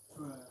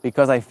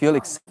because I feel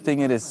accepting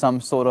it is some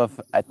sort of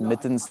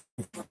admittance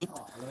to defeat.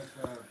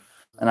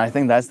 And I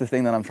think that's the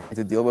thing that I'm trying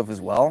to deal with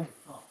as well.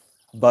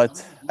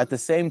 But at the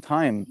same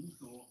time,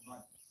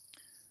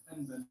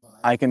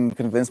 I can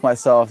convince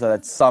myself that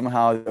it's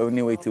somehow the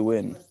only way to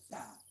win.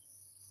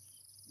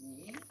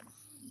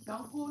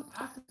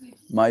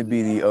 might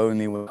be the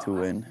only way to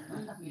win.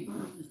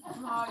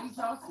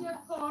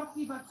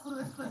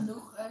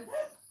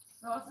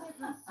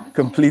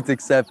 Complete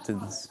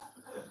acceptance,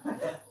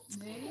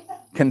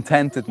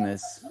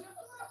 contentedness,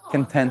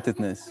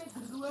 contentedness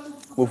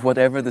with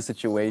whatever the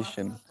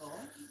situation,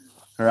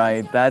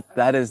 right?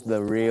 That is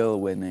the real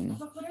winning.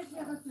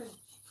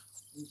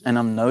 And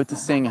I'm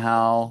noticing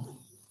how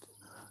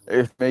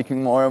it's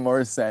making more and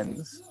more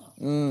sense.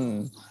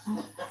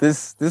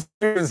 This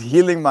is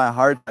healing my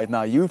heart right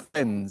now. You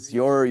friends,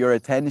 your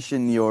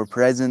attention, your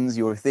presence,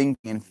 your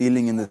thinking and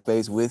feeling in the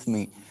space with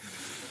me.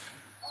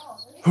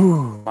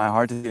 Whew, my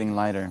heart is getting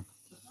lighter.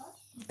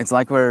 It's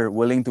like we're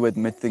willing to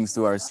admit things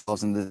to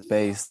ourselves in this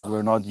space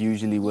we're not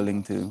usually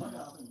willing to.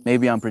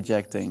 Maybe I'm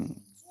projecting.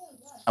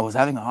 I was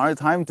having a hard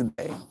time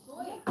today.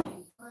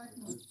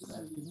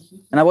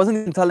 And I wasn't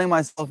even telling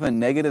myself a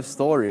negative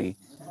story,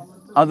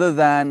 other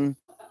than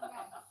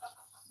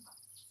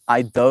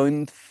I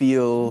don't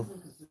feel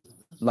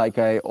like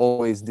I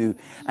always do.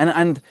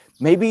 And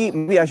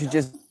maybe I should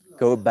just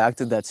go back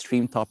to that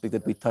stream topic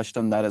that we touched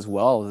on that as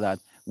well, that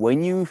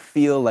when you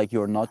feel like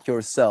you're not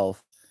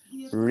yourself,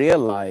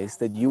 realize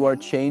that you are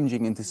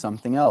changing into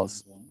something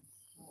else.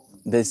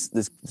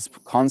 This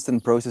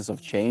constant process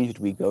of change that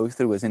we go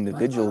through as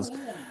individuals,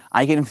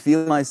 I can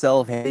feel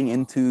myself heading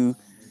into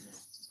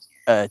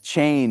a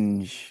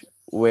change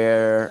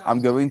where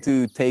I'm going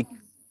to take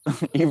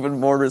even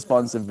more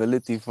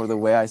responsibility for the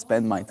way I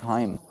spend my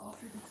time.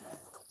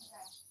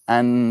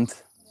 And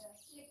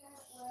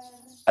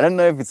I don't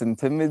know if it's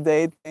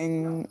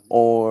intimidating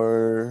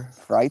or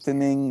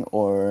frightening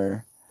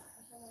or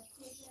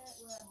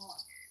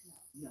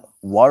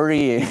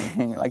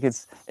worrying. Like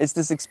it's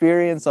this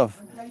experience of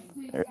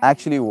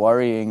actually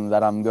worrying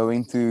that I'm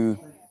going to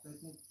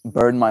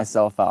burn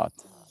myself out.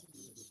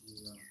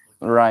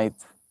 Right.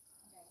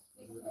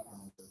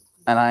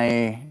 And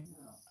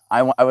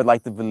I would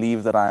like to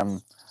believe that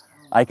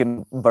I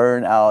can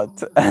burn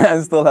out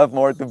and still have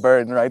more to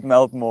burn, right?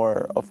 Melt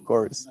more, of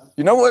course.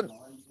 You know what?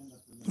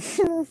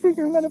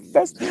 Freaking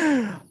manifest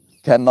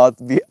cannot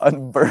be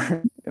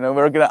unburned. You know,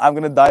 I'm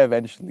gonna die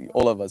eventually.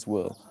 All of us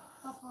will.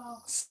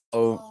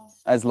 So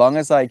as long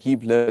as I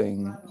keep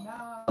living,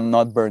 I'm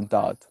not burnt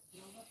out.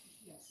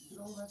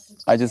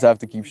 I just have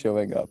to keep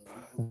showing up.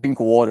 Drink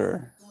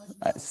water,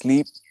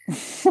 sleep,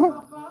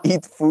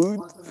 eat food,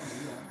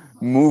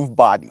 move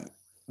body.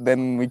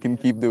 Then we can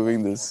keep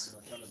doing this.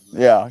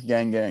 Yeah,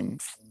 gang.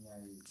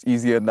 It's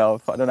easy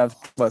enough. I don't have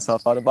to trip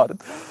myself out about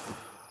it.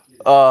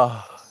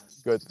 Oh,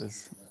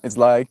 goodness. It's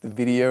like the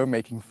video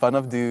making fun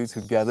of dudes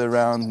who gather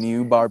around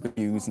new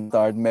barbecues and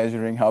start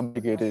measuring how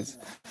big it is.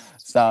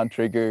 Sound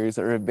triggers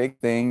are a big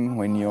thing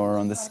when you're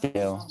on the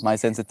scale. My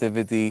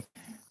sensitivity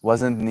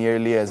wasn't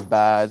nearly as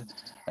bad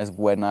as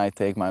when I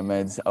take my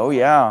meds. Oh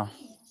yeah.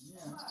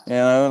 You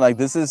know, like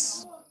this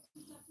is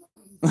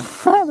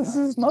this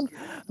is not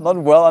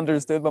well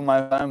understood by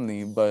my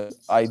family, but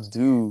I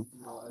do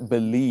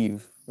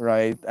believe,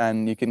 right?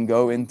 And you can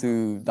go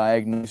into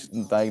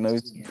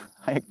diagnosing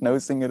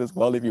it as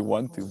well if you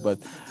want to, but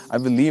I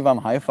believe I'm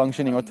high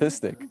functioning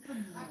autistic.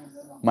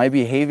 My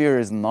behavior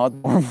is not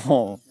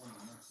normal.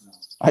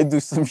 I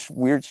do some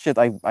weird shit.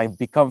 I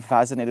become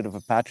fascinated with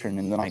a pattern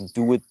and then I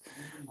do it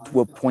to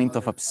a point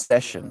of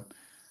obsession.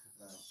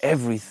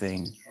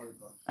 Everything.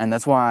 And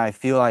that's why I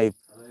feel I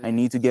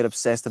need to get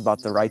obsessed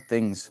about the right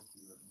things.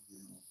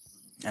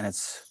 And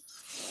it's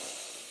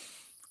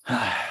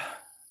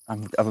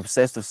I'm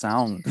obsessed with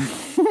sound.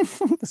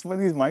 That's why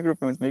these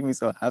microphones make me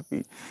so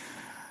happy.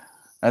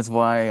 That's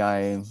why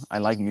I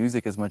like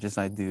music as much as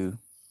I do.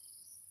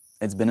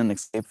 It's been an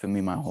escape for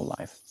me my whole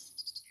life.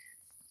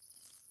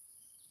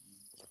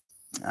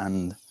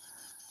 And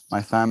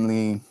my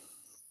family,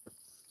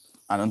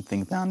 I don't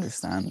think they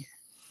understand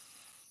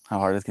how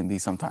hard it can be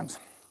sometimes.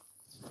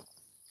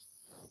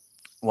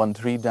 One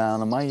tree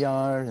down in my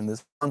yard in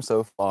this farm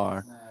so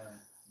far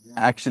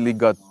actually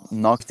got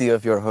knocked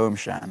off your home,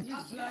 Shan.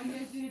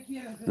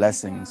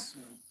 Blessings.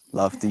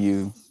 Love to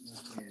you.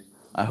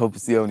 I hope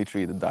it's the only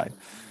tree that died.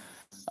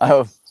 I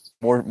hope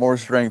more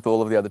strength to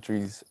all of the other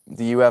trees.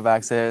 Do you have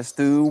access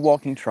to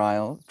walking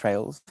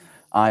trails?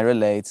 I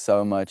relate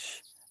so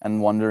much,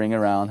 and wandering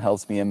around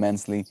helps me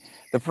immensely.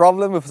 The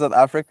problem with South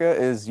Africa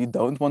is you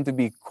don't want to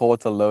be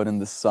caught alone in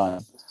the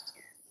sun,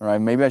 right?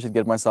 Maybe I should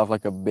get myself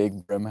like a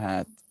big brim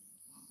hat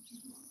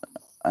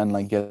and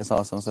like get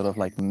myself some sort of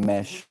like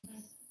mesh,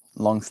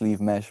 long sleeve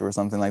mesh or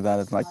something like that.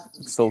 It's like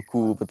so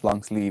cool but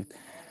long sleeved.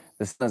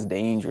 The sun is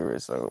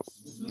dangerous, so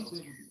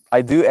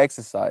I do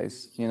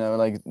exercise, you know,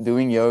 like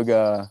doing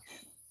yoga,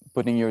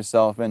 putting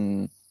yourself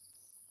in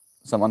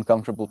some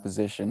uncomfortable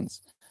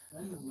positions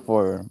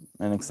for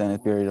an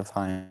extended period of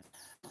time.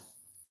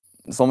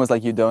 It's almost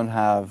like you don't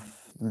have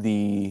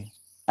the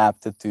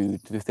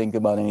aptitude to think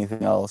about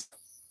anything else.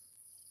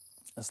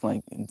 It's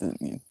like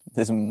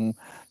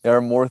there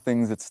are more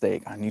things at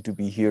stake. I need to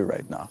be here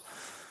right now.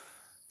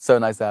 So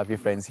nice to have your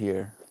friends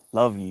here.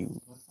 Love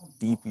you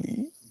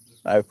deeply.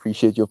 I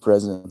appreciate your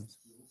presence.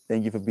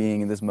 Thank you for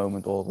being in this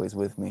moment always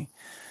with me.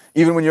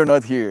 Even when you're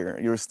not here,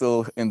 you're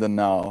still in the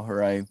now,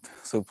 right?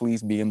 So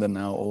please be in the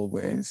now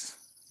always,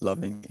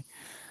 loving me.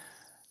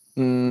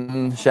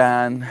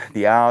 Shan,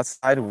 the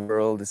outside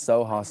world is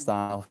so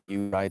hostile for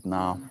you right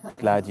now.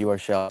 Glad you are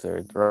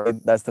sheltered, right?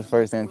 That's the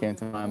first thing that came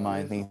to my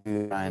mind. Me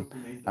too, Shan.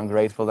 I'm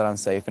grateful that I'm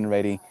safe and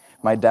ready.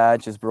 My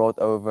dad just brought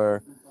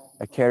over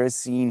a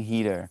kerosene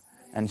heater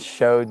and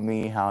showed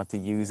me how to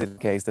use it in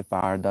case the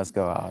power does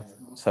go out.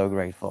 So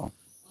grateful.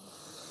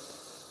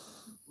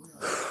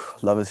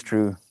 Love is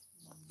true.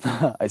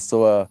 I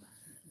saw a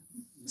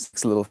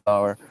six little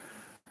flower.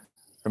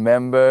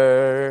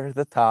 Remember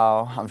the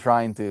Tao. I'm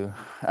trying to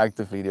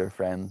actively, dear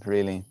friend.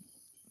 Really.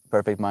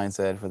 Perfect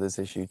mindset for this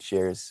issue.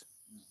 Cheers.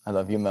 I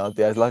love you,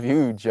 Melty. I love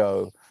you,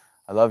 Joe.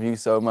 I love you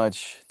so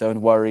much.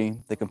 Don't worry.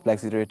 The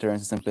complexity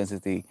returns to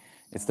simplicity.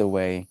 It's the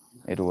way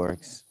it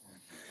works.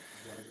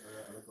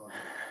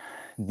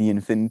 The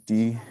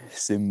infinity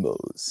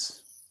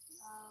symbols.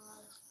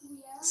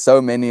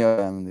 So many of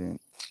them, dude.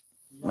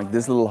 Like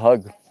this little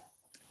hug.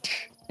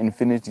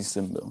 Infinity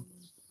symbol.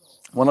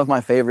 One of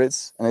my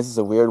favorites, and this is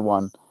a weird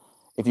one,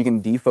 if you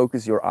can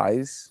defocus your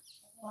eyes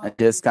and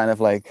just kind of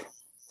like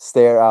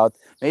stare out,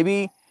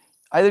 maybe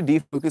either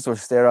defocus or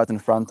stare out in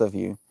front of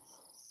you,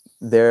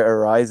 there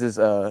arises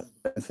a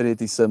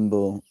infinity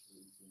symbol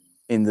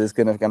in this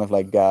kind of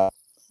like gap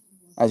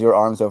as your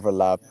arms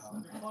overlap.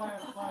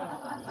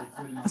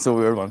 It's a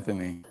weird one for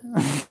me.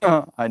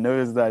 I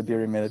noticed that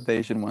during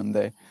meditation one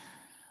day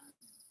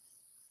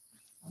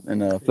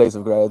in a place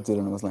of gratitude,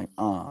 and I was like,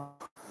 ah,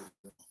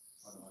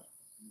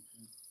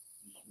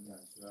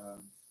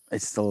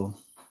 it still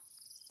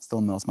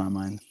melts my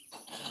mind.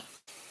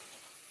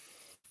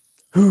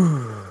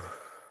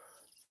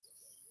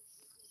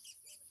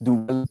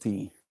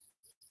 Duality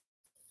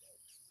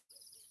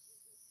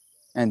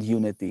and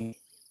unity.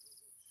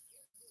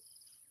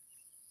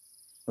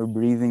 We're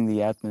breathing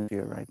the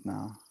atmosphere right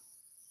now,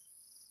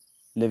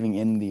 living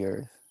in the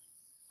earth.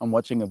 I'm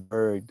watching a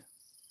bird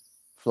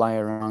fly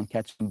around,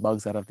 catching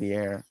bugs out of the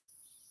air,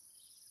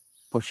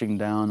 pushing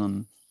down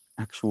on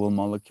actual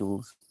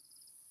molecules.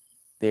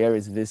 The air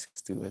is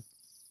viscous to it,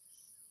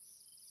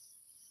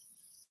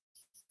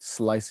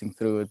 slicing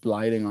through it,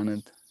 gliding on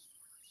it,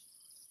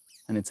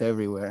 and it's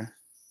everywhere.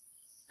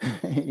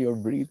 You're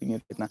breathing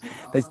it right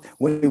now.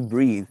 When you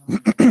breathe,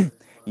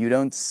 you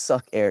don't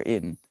suck air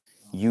in.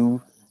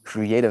 You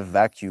create a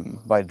vacuum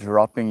by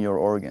dropping your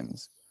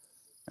organs.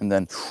 And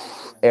then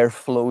air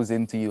flows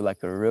into you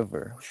like a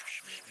river,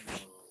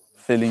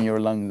 filling your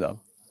lungs up.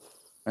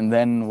 And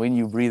then when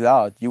you breathe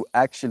out, you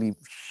actually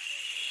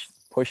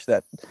push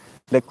that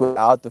liquid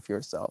out of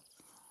yourself.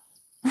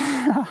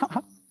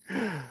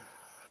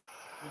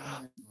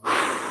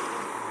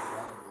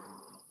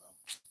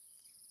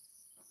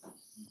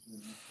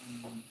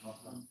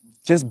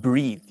 Just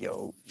breathe,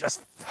 yo.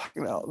 Just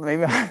fucking hell.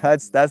 Maybe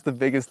that's the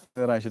biggest thing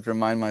that I should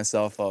remind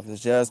myself of,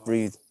 is just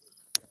breathe.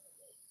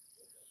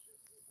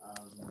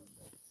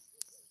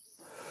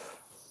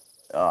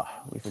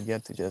 We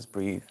forget to just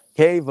breathe.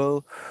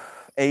 Cable,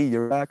 hey,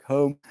 you're back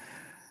home.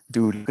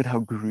 Dude, look at how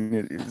green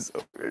it is.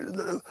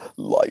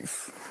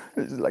 Life.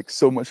 There's like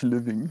so much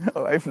living.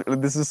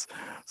 This is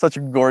such a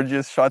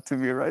gorgeous shot to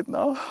me right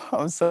now.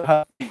 I'm so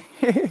happy.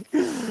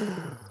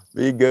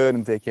 Be good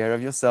and take care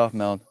of yourself,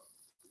 Mel.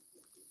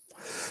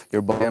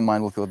 Your body and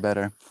mind will feel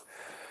better.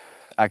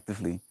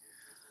 Actively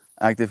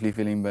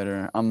feeling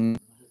better.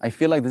 I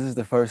feel like this is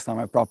the first time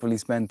I properly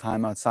spend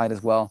time outside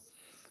as well.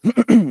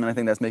 And I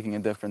think that's making a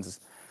difference.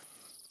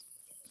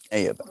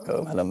 Hey, you're back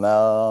home. Hello,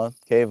 Mel.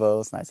 Cavo,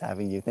 it's nice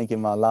having you. Thank you,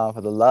 Mala,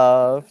 for the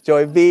love.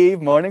 Joy B,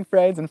 morning,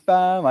 friends and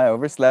fam. I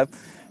overslept.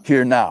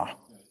 Here now,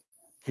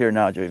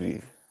 Joy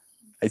B.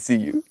 I see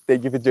you.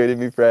 Thank you for joining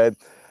me, Fred.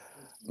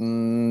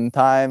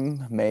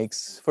 Time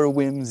makes for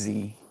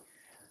whimsy.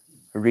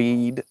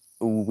 Read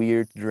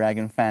weird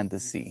dragon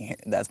fantasy.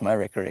 That's my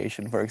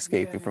recreation for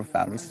escaping from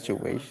family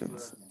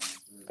situations.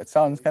 That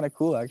sounds kind of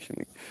cool,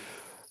 actually.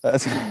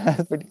 That's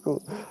pretty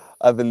cool.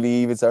 I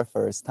believe it's our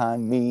first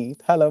time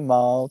meet. Hello,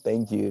 Mal.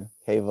 Thank you.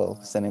 Cavo,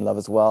 sending love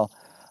as well.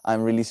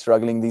 I'm really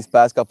struggling these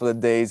past couple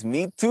of days.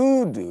 Me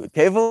too, dude.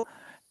 Cavo,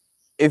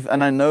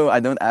 and I know I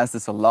don't ask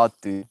this a lot,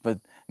 dude, but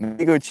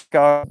maybe go check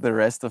out the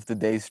rest of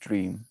today's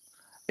stream.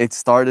 It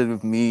started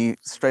with me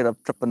straight up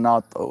tripping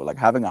out, though, like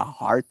having a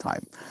hard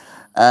time.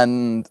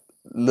 And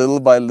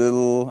little by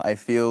little, I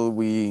feel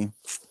we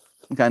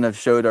kind of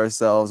showed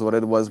ourselves what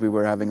it was we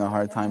were having a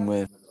hard time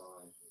with.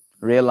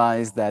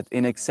 Realize that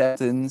in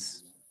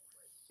acceptance,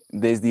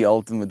 there's the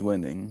ultimate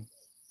winning.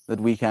 That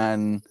we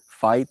can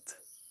fight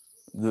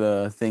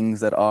the things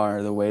that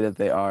are the way that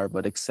they are,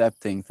 but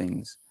accepting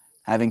things,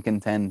 having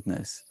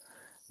contentness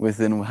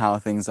within how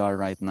things are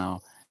right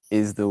now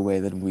is the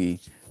way that we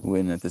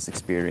win at this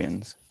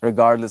experience,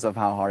 regardless of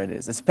how hard it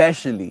is,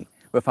 especially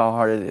with how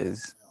hard it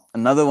is.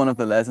 Another one of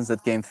the lessons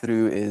that came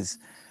through is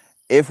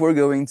if we're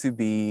going to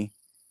be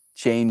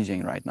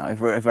changing right now, if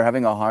we're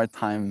having a hard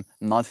time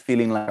not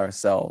feeling like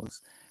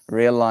ourselves,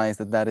 realize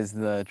that that is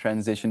the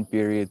transition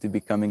period to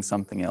becoming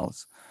something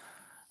else.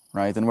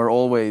 right? And we're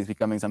always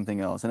becoming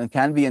something else. And it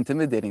can be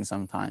intimidating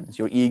sometimes.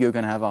 Your ego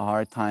can have a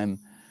hard time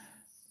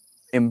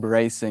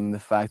embracing the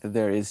fact that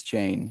there is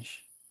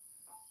change.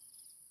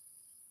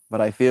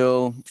 But I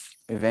feel,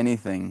 if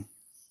anything,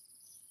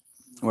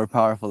 we're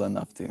powerful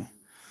enough to.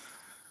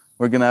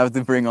 We're going to have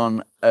to bring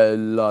on a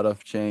lot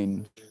of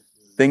change.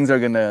 Things are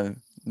going to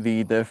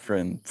be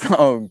different.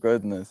 Oh,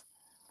 goodness.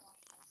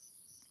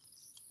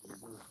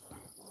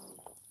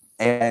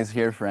 AI is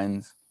here,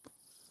 friends.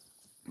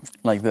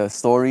 Like the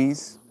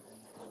stories,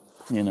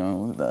 you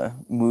know, the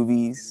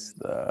movies,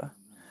 the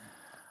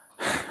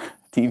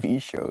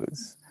TV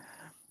shows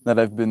that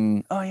have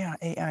been, oh yeah,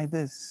 AI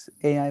this,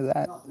 AI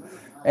that,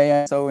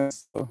 AI so and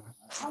so,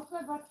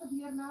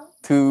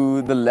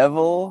 to the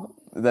level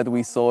that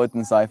we saw it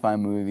in sci-fi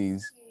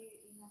movies.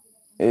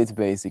 It's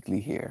basically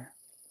here.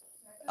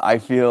 I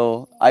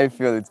feel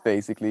it's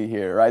basically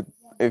here, right?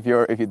 If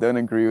you don't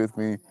agree with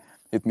me,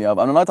 hit me up.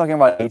 I'm not talking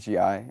about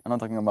AGI. I'm not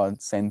talking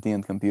about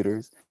sentient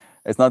computers.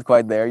 It's not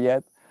quite there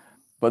yet.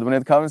 But when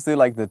it comes to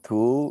like the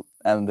tool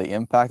and the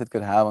impact it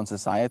could have on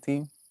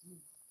society,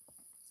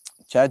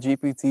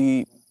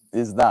 ChatGPT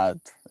is that.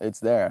 It's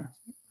there,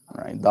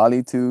 right?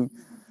 DALL-E 2, you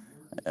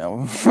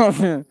know,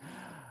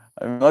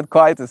 not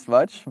quite as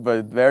much,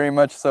 but very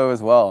much so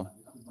as well.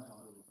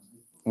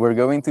 We're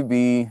going to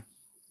be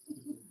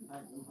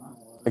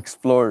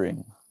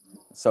exploring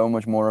so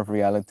much more of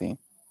reality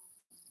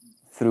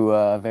through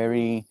a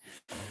very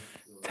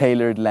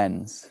tailored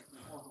lens,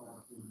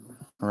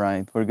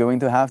 right? We're going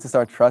to have to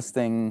start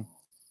trusting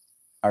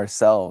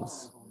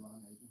ourselves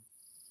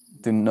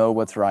to know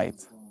what's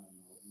right,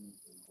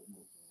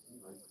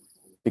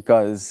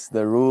 because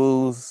the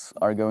rules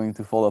are going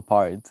to fall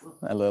apart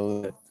a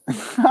little bit.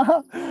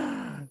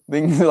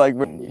 Things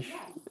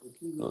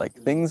like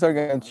things are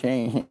going to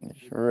change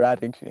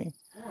radically,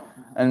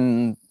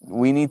 and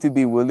we need to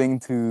be willing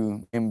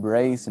to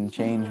embrace and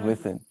change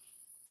with it.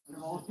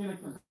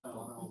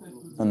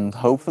 And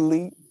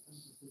hopefully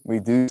we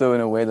do so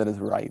in a way that is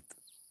right.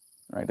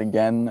 Right?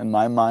 Again, in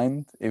my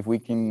mind, if we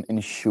can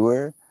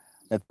ensure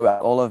that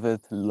throughout all of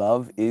it,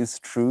 love is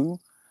true,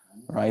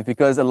 right?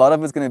 Because a lot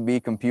of it's going to be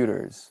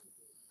computers.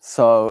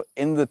 So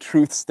in the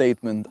truth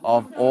statement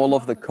of all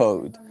of the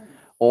code,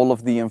 all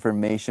of the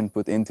information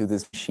put into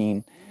this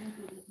machine,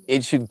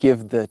 it should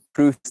give the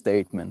truth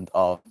statement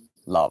of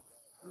love.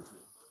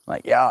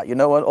 Like, yeah, you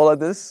know what, all of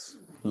this?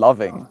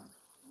 Loving.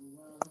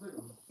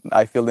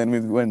 I feel in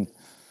with wind.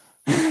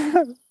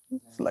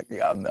 It's like,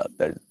 yeah, I'm not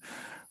there.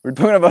 We're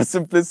talking about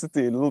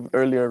simplicity a little bit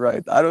earlier,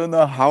 right? I don't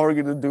know how we're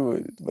going to do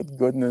it, but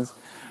goodness,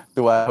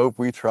 do I hope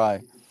we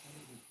try.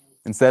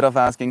 Instead of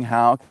asking,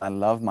 how can I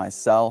love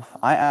myself?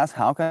 I ask,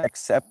 how can I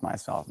accept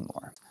myself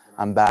more?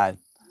 I'm bad.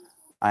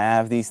 I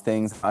have these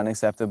things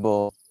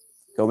unacceptable,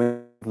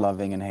 going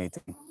loving and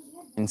hating.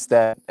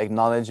 Instead,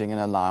 acknowledging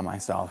and allow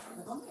myself.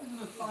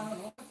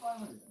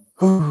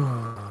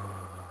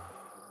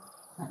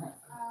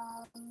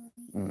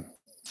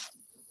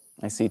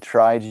 I see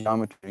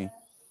tri-geometry,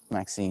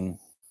 Maxine.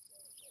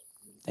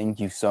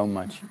 Thank you so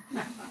much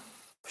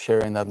for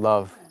sharing that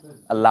love,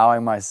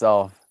 allowing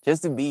myself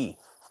just to be,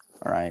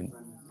 all right?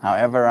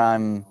 However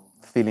I'm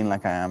feeling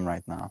like I am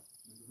right now.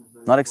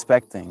 Not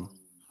expecting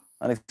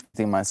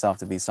myself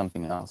to be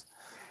something else.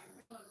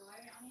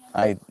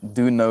 I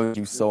do know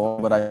you saw,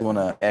 but I want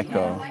to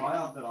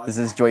echo. This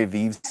is Joy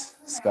Vive's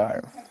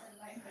scarf.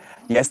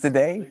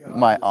 Yesterday,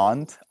 my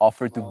aunt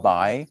offered to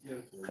buy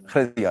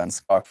Christian's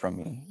scarf from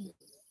me.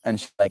 And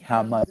she's like,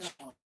 how much?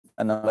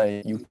 And I'm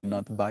like, you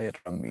cannot buy it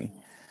from me.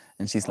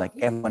 And she's like,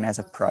 everyone has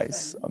a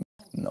price.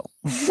 No.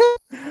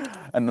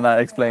 And then I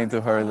explained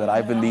to her that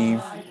I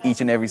believe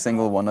each and every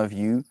single one of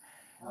you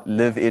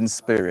live in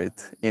spirit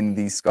in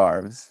these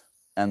scarves,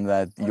 and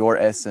that your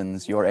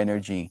essence, your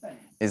energy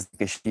is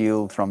like a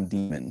shield from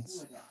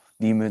demons.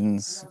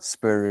 Demons,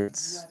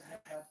 spirits,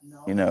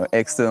 you know,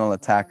 external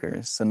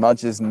attackers. So not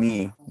just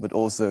me, but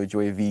also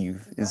Joy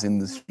Vive is in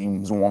the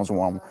stream,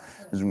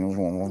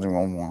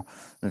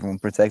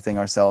 protecting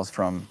ourselves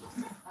from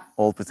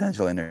all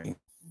potential energy.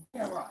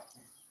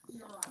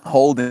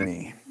 Holding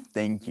me.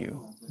 Thank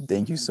you.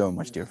 Thank you so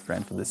much, dear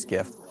friend, for this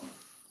gift.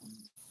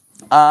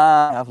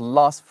 I have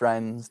lost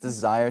friends,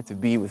 desire to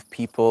be with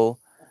people,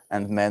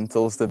 and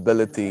mental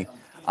stability.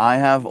 I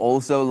have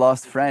also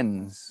lost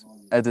friends,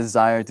 a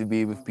desire to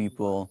be with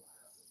people,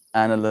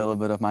 and a little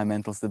bit of my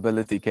mental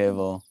stability,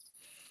 Kevo.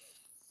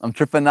 I'm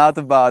tripping out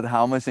about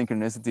how much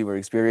synchronicity we're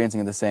experiencing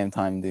at the same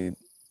time, dude.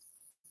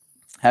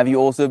 Have you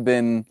also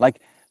been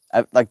like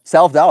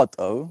self-doubt,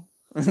 oh?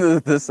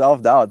 the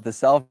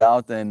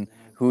self-doubt in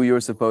who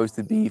you're supposed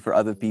to be for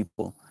other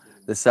people,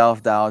 the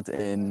self-doubt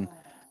in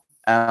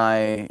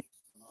am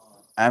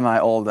I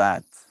all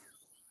that,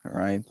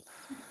 right?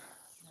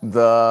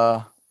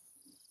 The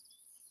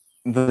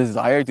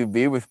desire to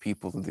be with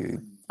people,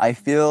 dude. I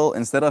feel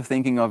instead of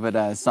thinking of it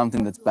as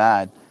something that's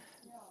bad,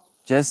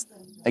 just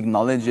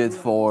acknowledge it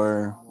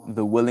for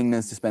the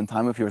willingness to spend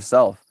time with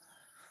yourself,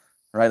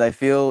 right? I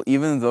feel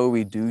even though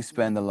we do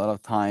spend a lot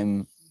of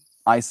time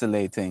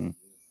isolating,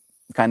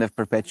 kind of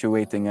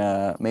perpetuating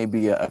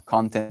maybe a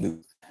content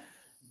loop,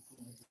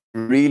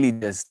 really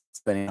just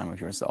spending time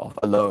with yourself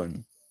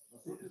alone,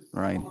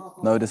 right?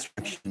 No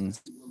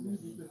distractions.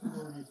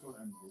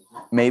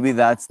 Maybe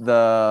that's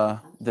the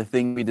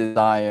thing we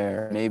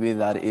desire. Maybe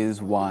that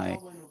is why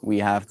we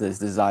have this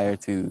desire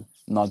to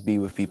not be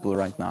with people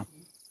right now.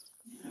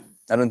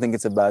 I don't think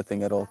it's a bad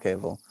thing at all,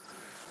 Keval.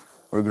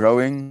 We're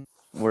growing,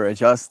 we're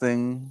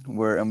adjusting,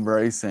 we're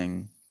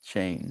embracing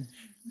change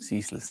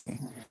ceaselessly.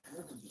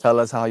 Tell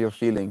us how you're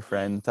feeling,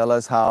 friend. Tell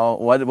us how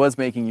what was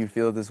making you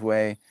feel this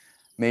way.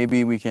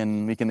 Maybe we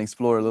can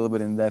explore a little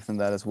bit in depth in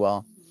that as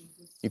well.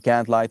 You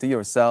can't lie to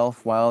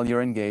yourself while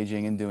you're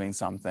engaging in doing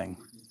something.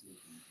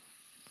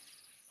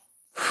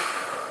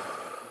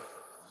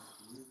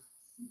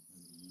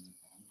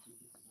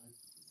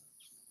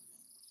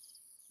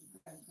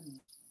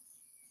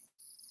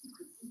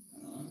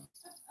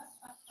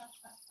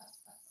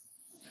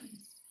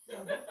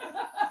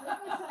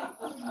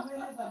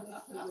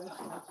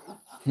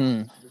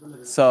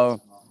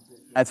 So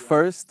at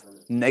first,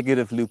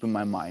 negative loop in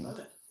my mind.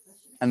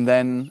 And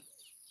then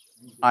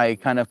I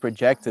kind of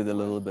projected a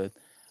little bit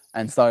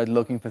and started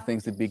looking for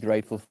things to be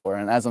grateful for.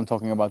 And as I'm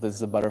talking about this,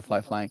 is a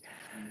butterfly flying.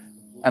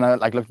 And I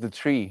like looked at the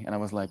tree and I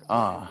was like,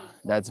 ah,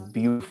 that's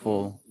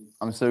beautiful.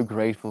 I'm so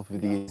grateful for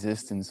the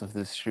existence of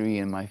this tree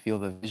in my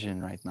field of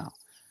vision right now.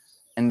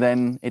 And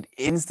then it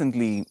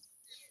instantly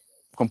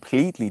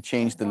completely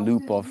changed the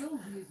loop of,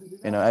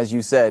 as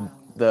you said,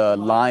 the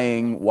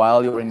lying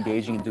while you're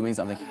engaging in doing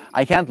something.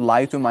 I can't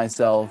lie to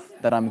myself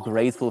that I'm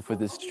grateful for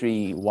this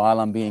tree while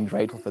I'm being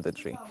grateful for the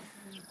tree.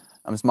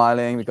 I'm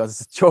smiling because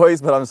it's a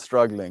choice, but I'm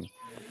struggling.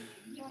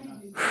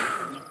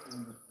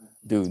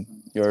 Dude,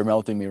 you're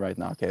melting me right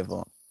now,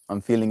 Kevo.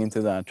 I'm feeling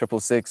into that.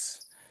 666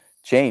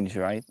 change,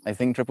 right? I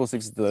think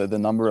 666 is the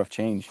number of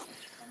change.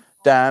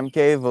 Damn,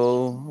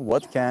 Kevo,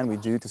 what can we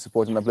do to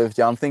support and uplift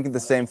you? I'm thinking the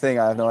same thing.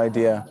 I have no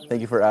idea.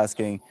 Thank you for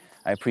asking.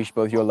 I appreciate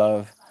both your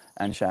love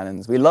and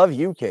Shannon's. We love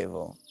you,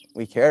 Kevo.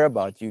 We care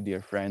about you,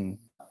 dear friend.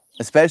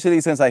 Especially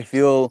since I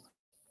feel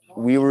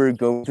we were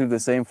going through the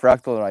same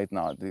fractal right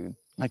now, dude.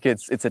 Like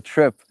it's a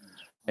trip.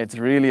 It's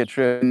really a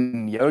trip.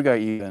 In yoga,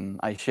 even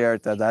I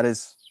shared that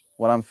is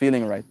what I'm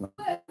feeling right now.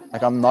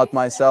 Like I'm not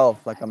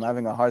myself. Like I'm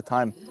having a hard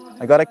time.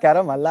 I got a cat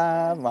on my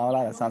lap.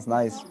 Oh, that sounds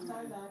nice.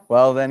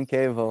 Well then,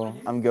 Kevo,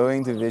 I'm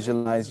going to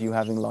visualize you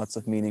having lots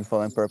of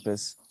meaningful and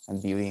purpose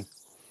and beauty.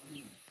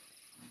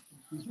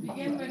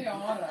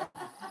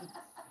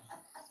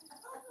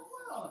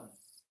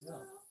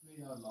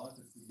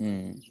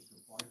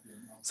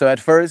 So at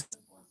first,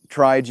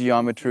 try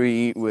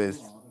geometry with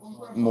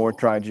more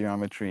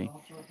trigeometry,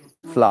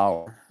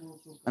 flower.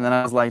 And then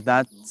I was like,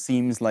 that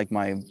seems like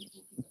my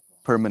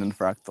permanent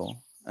fractal.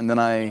 And then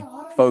I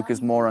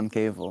focused more on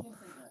Kevo.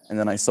 And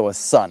then I saw a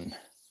sun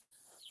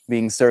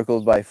being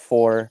circled by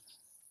 4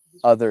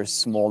 other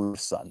smaller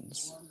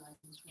suns.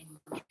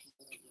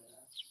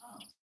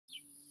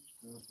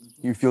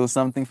 You feel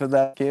something for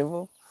that,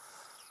 Kevo?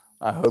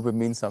 I hope it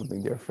means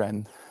something, dear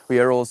friend. We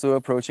are also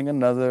approaching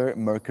another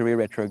Mercury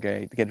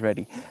retrograde. Get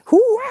ready.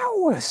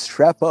 Wow!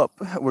 Strap up.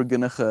 We're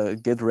gonna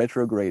get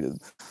retrograded.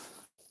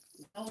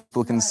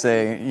 People can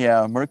say,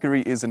 yeah,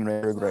 Mercury is in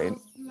retrograde.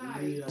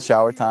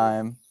 Shower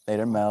time,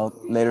 later melt,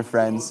 later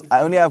friends.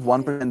 I only have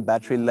 1%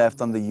 battery left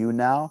on the U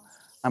now.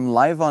 I'm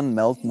live on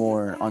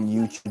Meltmore on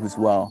YouTube as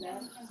well.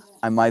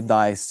 I might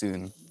die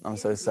soon. I'm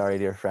so sorry,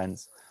 dear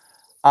friends.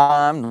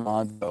 I'm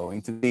not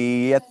going to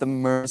be at the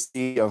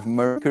mercy of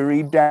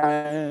Mercury,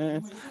 damn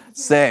it.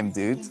 Same,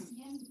 dude.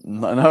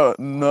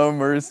 No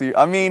mercy.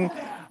 I mean,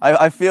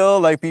 I feel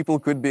like people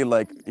could be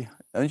like,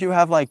 don't you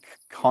have like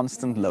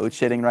constant load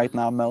shedding right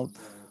now, Melt?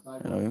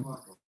 You know,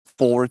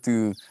 4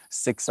 to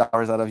 6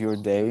 hours out of your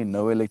day,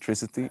 no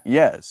electricity?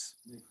 Yes,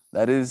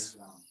 that is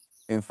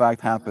in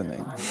fact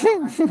happening.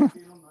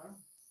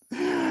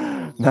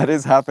 That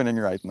is happening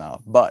right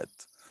now. But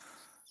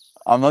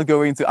I'm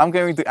going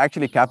to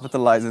actually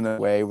capitalize in a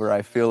way where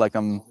I feel like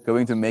I'm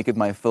going to make it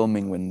my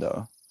filming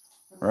window,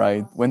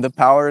 right? When the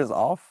power is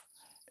off,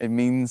 it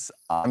means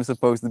I'm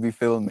supposed to be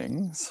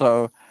filming.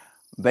 So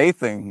they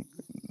think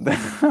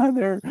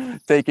they're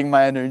taking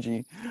my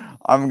energy.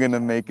 I'm gonna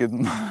make it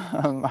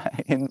my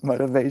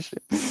motivation.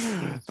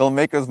 They'll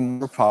make us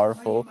more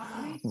powerful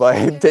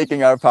by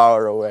taking our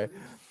power away.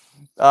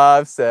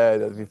 I've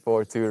said that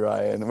before too,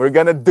 Ryan. We're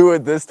gonna do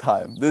it this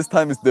time. This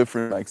time is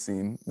different,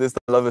 Maxine. This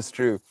time love is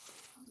true.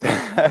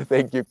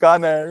 Thank you,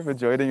 Connor, for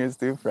joining us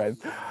too, friend.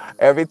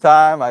 Every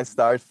time I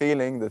start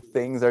feeling that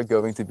things are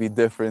going to be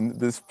different,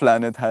 this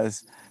planet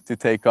has to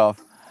take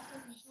off.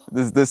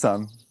 This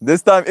time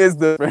is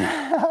different.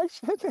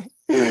 Actually.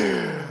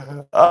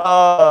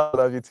 Oh, I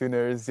love you,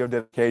 tuners. Your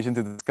dedication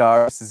to the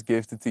scars is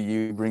gifted to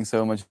you. Brings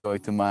so much joy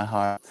to my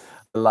heart.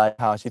 I like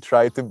how she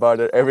tried to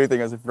barter everything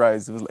as a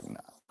prize. It was like, nah,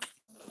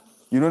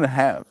 you don't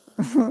have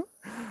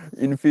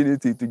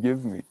infinity to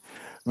give me.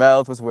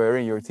 Melt was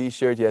wearing your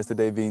t-shirt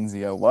yesterday,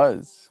 Vinzi. I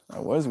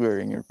was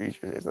wearing your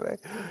t-shirt yesterday.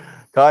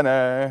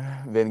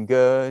 Connor, been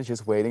good,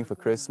 just waiting for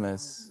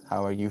Christmas.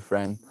 How are you,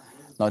 friend?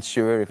 Not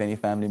sure if any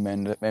family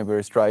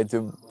members tried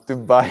to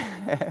buy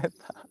it.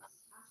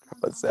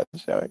 WhatsApp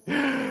showing.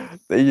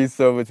 Thank you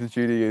so much for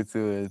tuning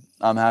into it.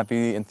 I'm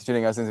happy and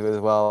tuning us into it as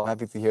well. I'm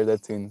happy to hear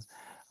that tunes.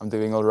 I'm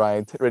doing all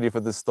right. Ready for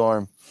the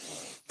storm.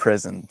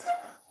 Present.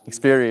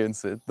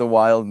 Experience it. The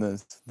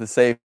wildness, the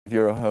safety of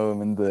your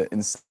home, and the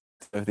insanity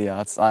of the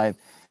outside.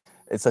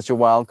 It's such a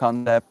wild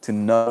concept to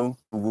know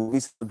we'll be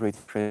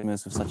celebrating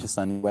Christmas with such a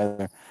sunny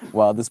weather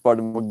while this part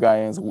of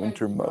Magayan is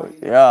winter mode.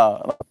 Yeah,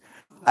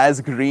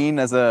 as green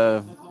as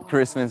a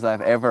Christmas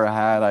I've ever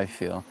had, I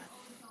feel.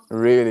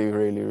 Really,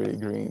 really, really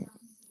green.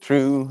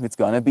 True, it's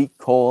gonna be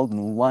cold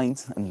and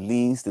white, at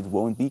least it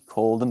won't be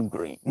cold and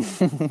green.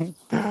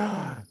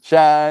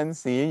 Shan,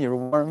 seeing your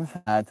warmth,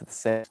 add to the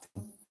safety.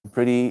 I'm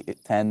pretty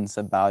tense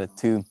about it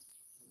too.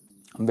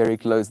 I'm very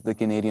close to the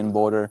Canadian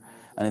border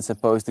and it's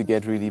supposed to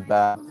get really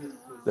bad.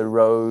 The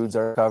roads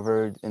are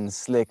covered in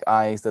slick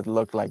ice that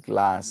look like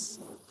glass.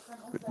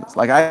 Goodness.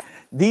 Like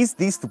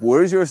these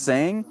words you're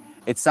saying,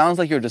 it sounds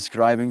like you're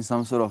describing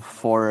some sort of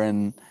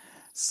foreign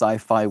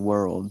sci-fi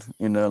world.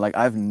 You know, like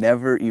I've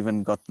never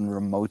even gotten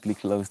remotely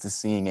close to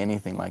seeing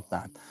anything like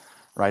that.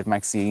 Right,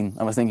 Maxine?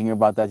 I was thinking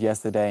about that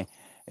yesterday.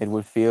 It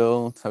would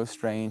feel so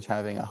strange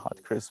having a hot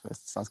Christmas.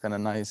 It sounds kind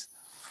of nice.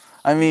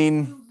 I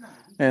mean,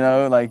 you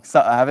know, like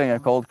having a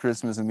cold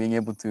Christmas and being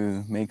able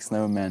to make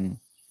snowmen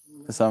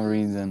for some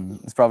reason.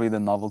 It's probably the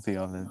novelty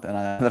of it,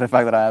 and the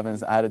fact that I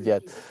haven't had it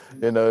yet.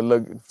 You know,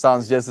 look,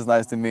 sounds just as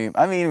nice to me.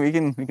 I mean, we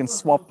can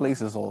swap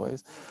places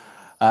always.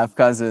 I have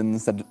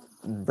cousins that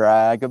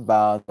brag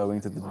about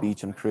going to the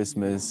beach on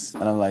Christmas,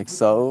 and I'm like,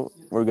 so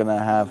we're gonna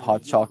have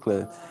hot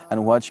chocolate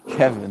and watch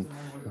Kevin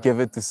give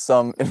it to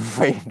some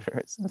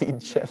invaders. Be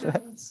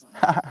jealous.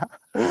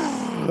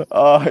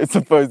 Oh, it's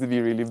supposed to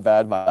be really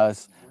bad by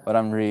us, but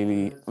I'm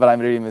really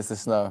miss the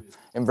snow.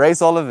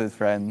 Embrace all of it,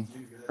 friend.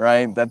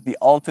 Right? That the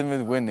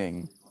ultimate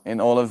winning in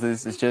all of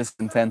this is just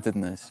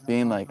contentedness.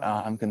 Being like,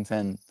 I'm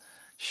content.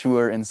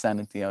 Sure,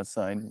 insanity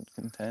outside.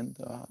 Content.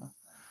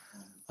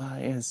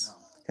 Yes.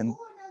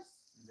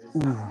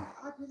 Ooh.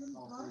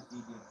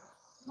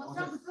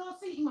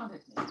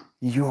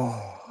 Yo.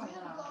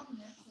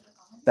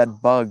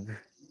 That bug.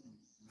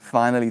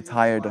 Finally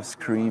tired of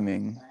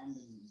screaming.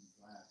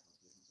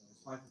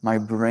 My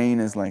brain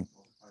is like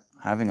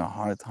having a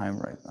hard time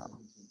right now.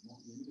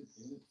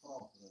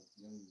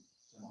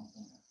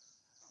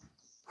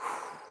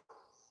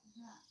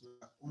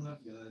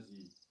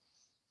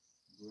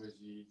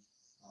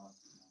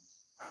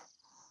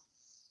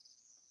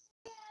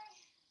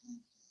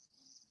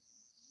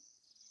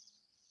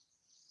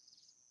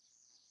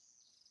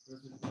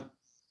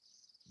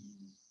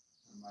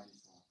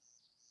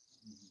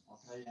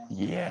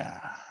 Yeah.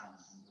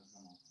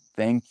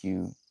 Thank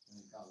you,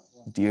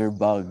 dear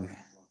bug,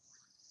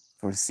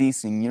 for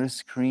ceasing your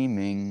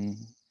screaming,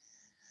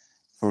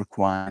 for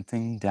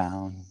quieting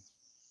down,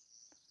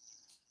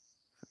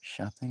 for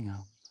shutting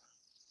up,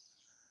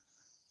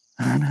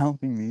 and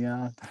helping me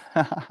out.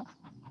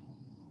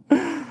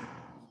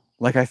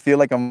 Like I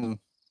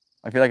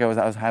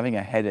was having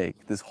a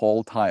headache this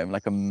whole time,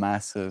 like a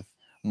massive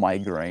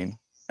migraine,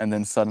 and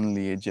then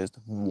suddenly it just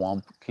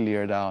whomp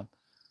cleared out.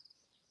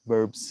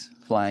 Burps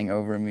flying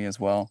over me as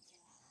well.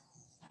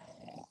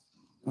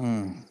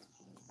 Mm.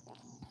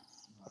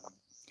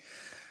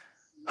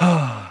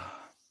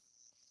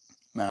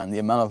 Man, the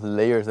amount of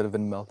layers that have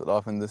been melted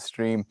off in this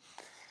stream.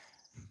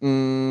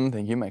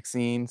 Thank you,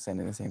 Maxine.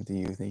 Sending the same to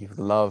you. Thank you for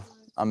the love.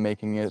 I'm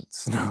making it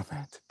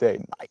snowman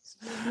today. Nice.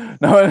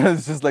 No one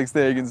is just like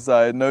staying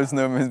inside. No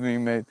snowman's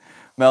being made.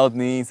 Meld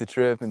needs a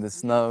trip in the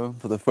snow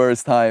for the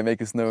first time.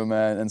 Make a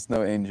snowman and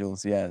snow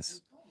angels.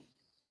 Yes,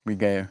 we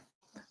go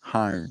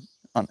hard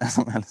on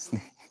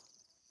SMLSD.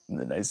 And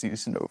then I see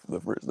snow for the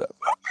first time.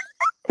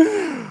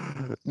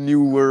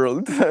 New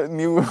world,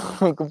 new,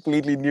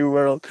 completely new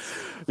world.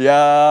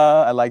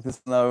 Yeah, I like the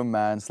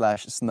snowman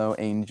slash snow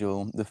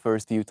angel the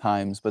first few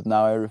times, but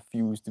now I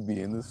refuse to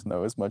be in the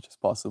snow as much as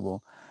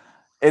possible.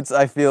 It's,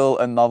 I feel,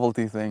 a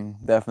novelty thing,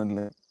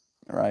 definitely.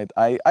 Right.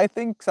 I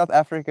think South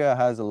Africa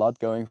has a lot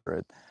going for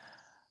it.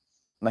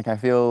 Like, I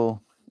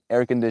feel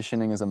air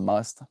conditioning is a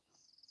must,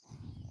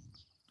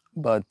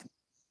 but,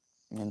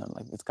 you know,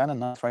 like, it's kind of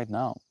nice right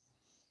now.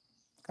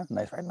 Kind of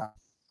nice right now.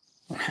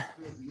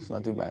 It's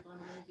not too bad.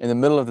 In the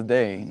middle of the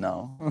day,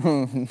 no.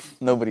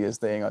 Nobody is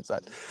staying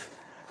outside.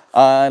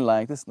 I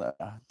like this.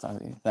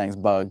 Thanks,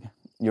 Bug.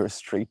 You're a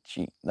straight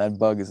G. That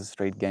Bug is a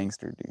straight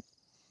gangster, dude.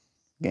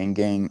 Gang,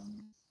 gang,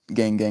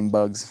 gang, gang,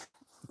 Bugs.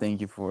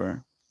 Thank you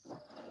for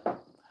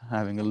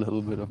having a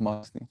little bit of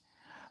modesty.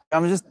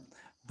 I'm just,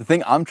 the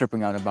thing I'm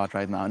tripping out about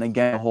right now, and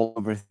again, the whole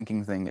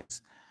overthinking thing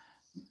is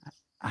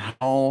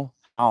how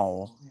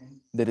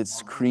did it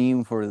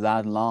scream for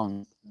that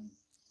long,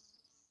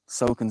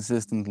 so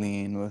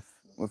consistently and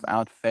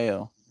without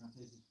fail?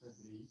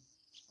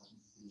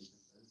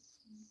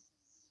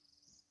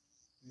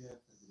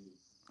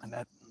 And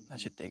that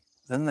should take,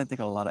 doesn't that take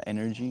a lot of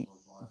energy?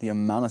 The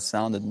amount of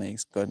sound it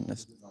makes,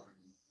 goodness.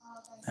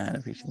 And I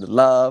appreciate the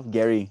love.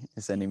 Gary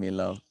is sending me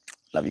love.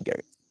 Love you,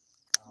 Gary.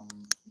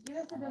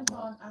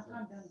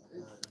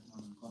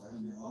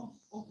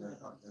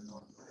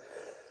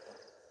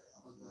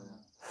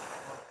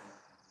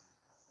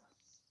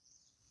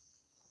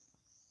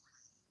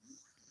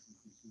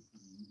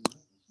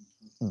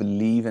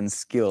 even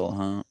skill,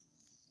 huh?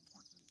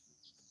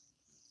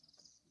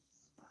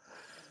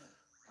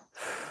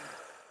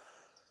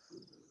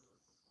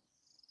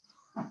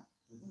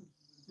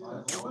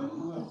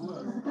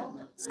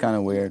 It's kind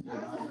of weird.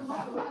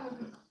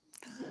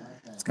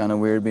 It's kind of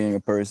weird being a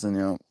person,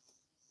 you know.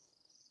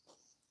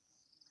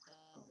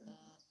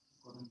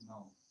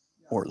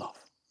 Orlov.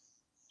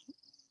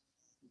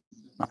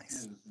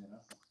 Nice.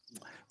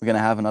 We're gonna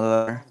have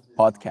another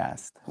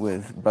podcast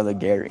with Brother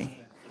Gary.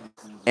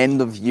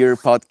 End of year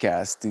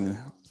podcast to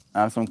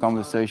have some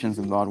conversations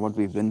about what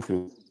we've been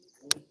through.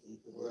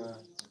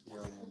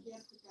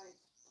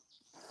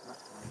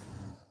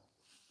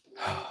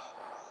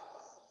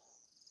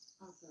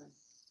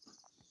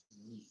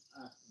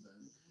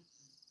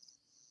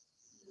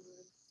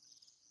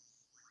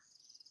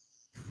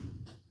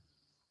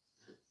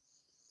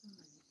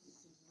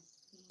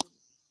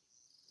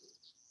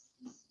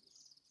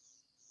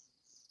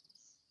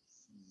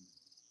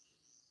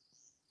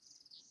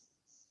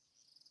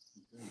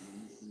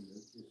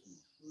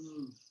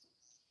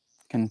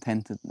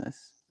 Contentedness.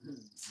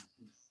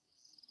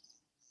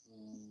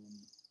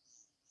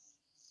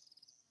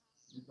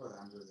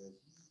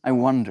 I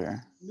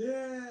wonder.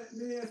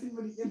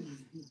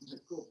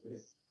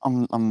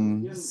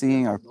 I'm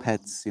seeing our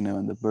pets, you know,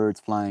 and the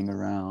birds flying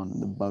around,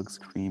 and the bugs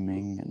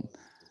screaming, and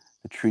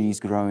the trees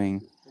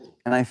growing,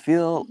 and I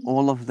feel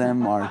all of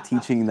them are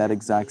teaching that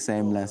exact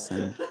same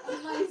lesson.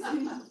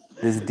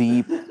 This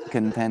deep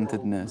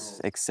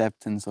contentedness,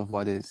 acceptance of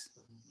what is.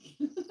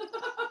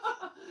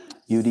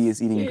 Beauty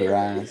is eating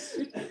grass.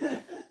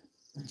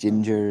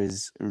 Ginger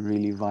is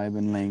really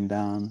vibing laying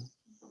down.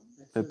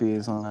 Peppy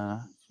is on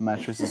a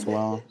mattress as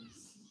well.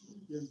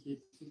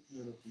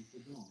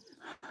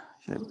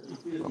 Should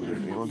probably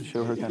be able to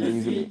show her kind of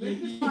easily.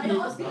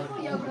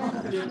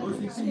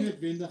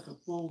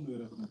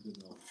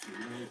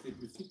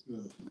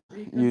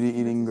 Beauty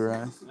eating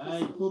grass.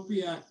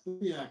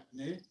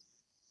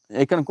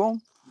 Ik kan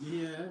kom.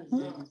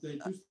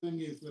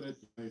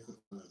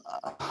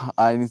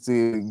 I need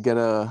to get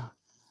a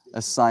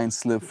signed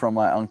slip from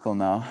my uncle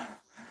now.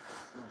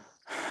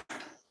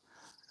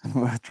 I'm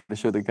gonna try to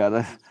show the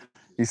cat.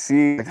 You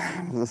see,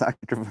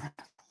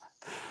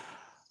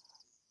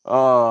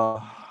 oh,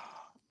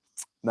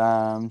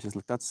 damn! Just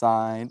looked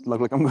outside.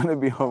 Look like I'm gonna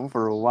be home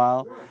for a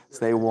while.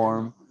 Stay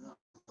warm.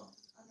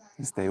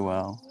 Stay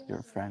well.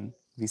 You're a friend.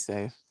 Be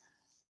safe.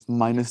 It's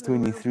minus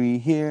 23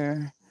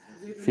 here.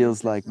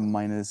 Feels like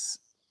minus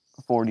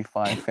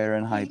 45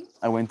 Fahrenheit.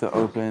 I went to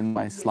open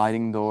my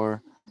sliding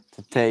door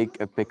to take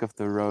a pic of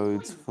the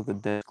roads for the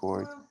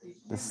Discord.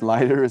 The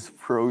slider is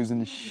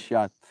frozen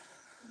shut.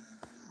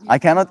 I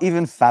cannot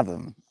even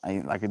fathom.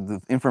 The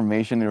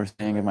information you're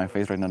saying in my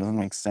face right now doesn't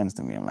make sense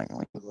to me. I'm like,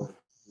 what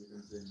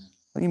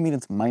do you mean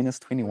it's minus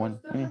 21?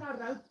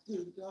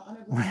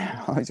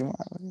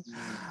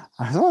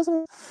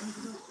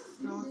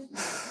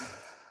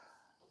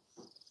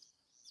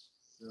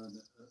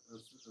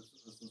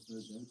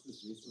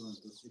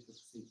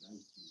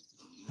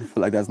 I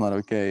feel like that's not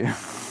okay.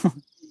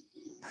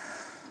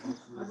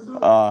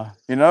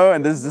 You know,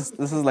 and this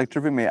is like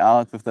tripping me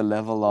out with the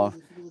level of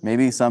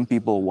maybe some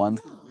people want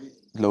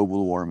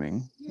global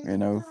warming, you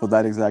know, for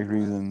that exact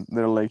reason.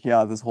 They're like,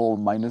 yeah, this whole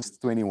minus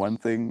 21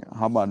 thing,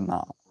 how about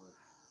now?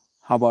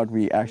 How about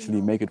we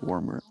actually make it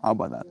warmer? How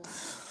about that?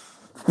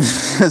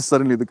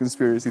 Suddenly the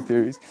conspiracy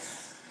theories.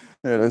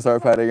 Yeah, they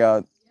start padding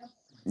out.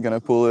 I'm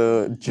gonna pull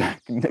a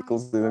Jack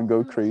Nicholson and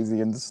go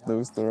crazy in the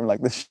snowstorm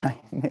like The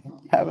Shining.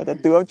 Yeah, but the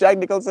two of Jack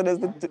Nicholson as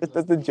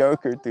the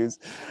Joker too.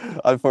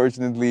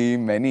 Unfortunately,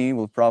 many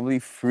will probably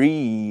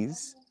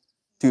freeze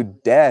to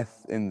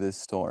death in this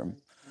storm.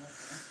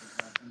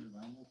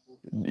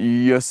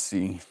 You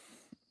see,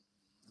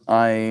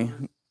 I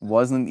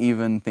wasn't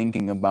even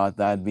thinking about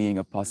that being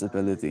a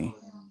possibility.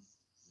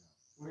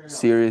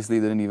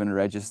 Seriously, didn't even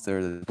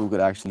register that people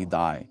could actually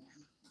die.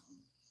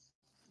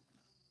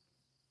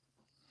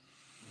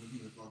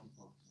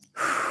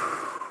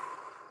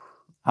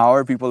 How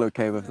are people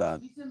okay with that?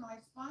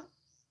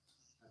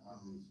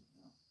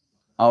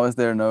 How is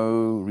there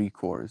no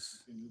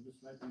recourse?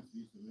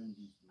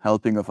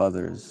 Helping of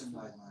others,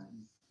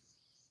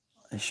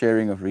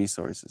 sharing of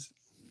resources.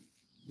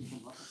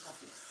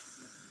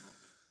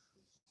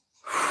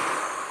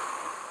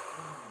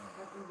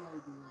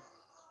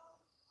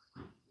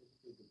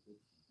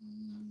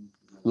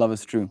 Love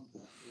is true.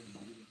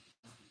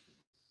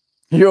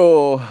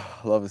 Yo,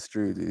 love is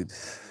true, dude.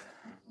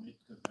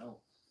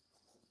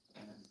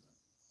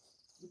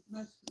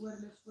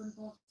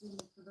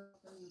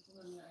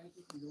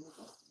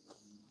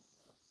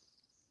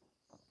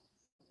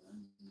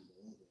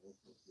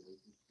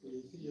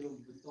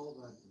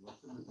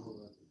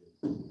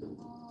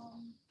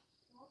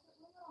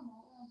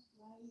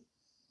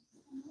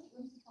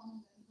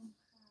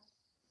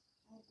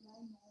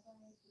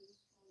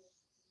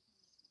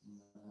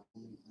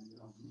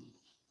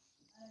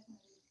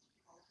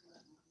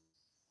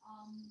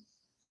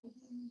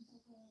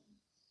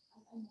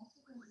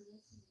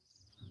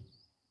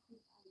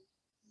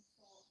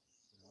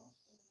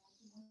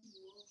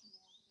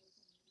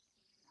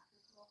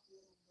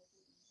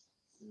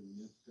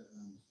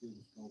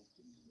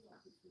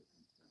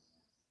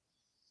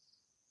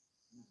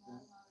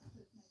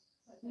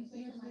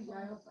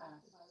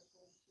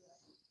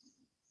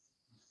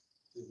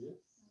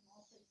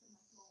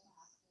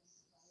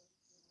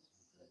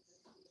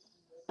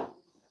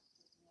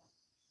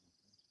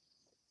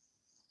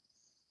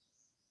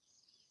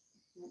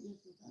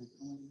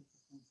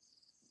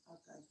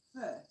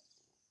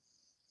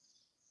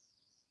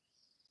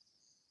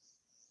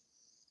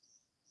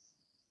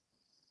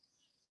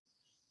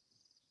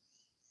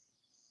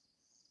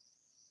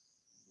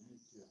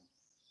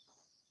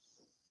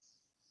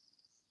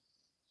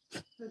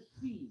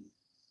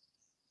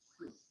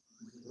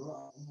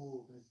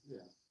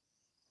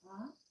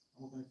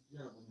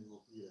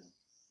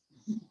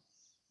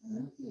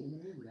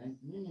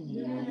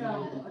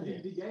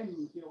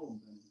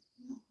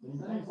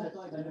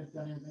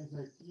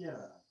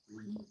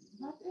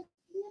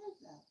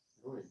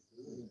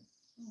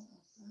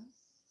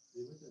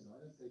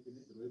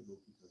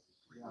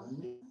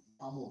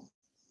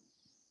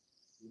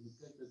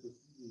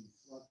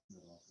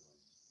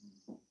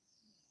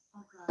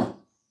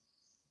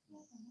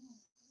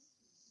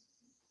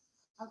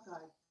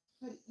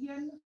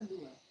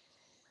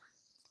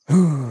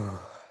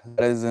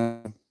 That is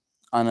an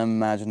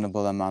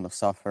unimaginable amount of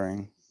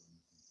suffering.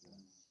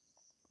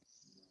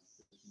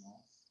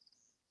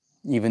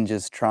 Even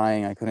just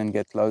trying, I couldn't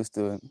get close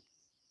to it.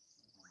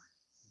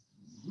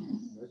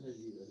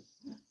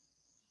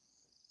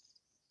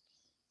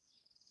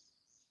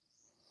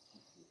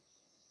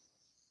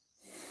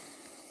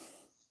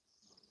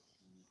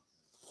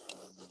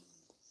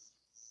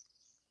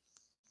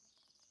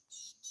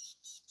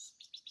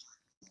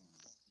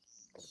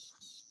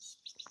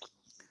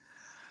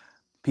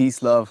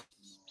 Peace, love,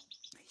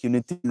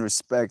 unity, and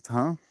respect,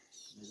 huh?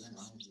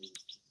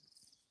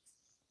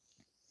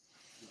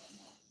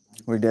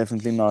 We're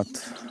definitely not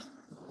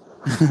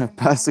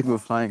passing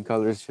with flying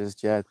colors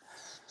just yet.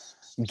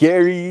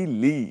 Gary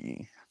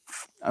Lee.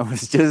 I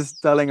was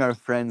just telling our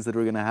friends that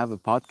we're gonna have a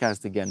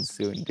podcast again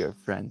soon, dear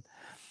friend.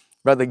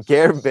 Brother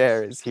Gare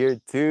Bear is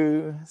here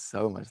too.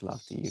 So much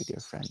love to you, dear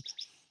friend.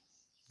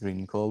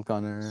 Green Cold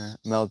Connor,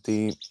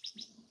 Melty.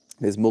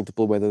 There's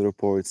multiple weather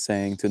reports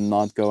saying to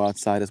not go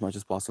outside as much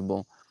as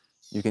possible.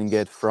 You can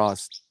get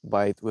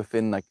frostbite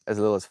within like as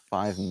little as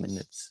 5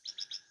 minutes.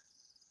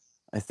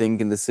 I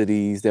think in the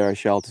cities there are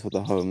shelters for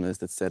the homeless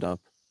that's set up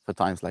for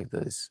times like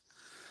this.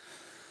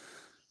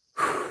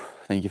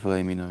 Thank you for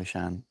letting me know,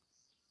 Shan.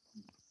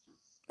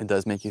 It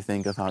does make you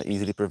think of how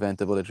easily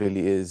preventable it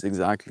really is.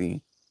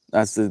 Exactly.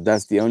 That's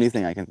the only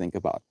thing I can think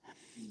about.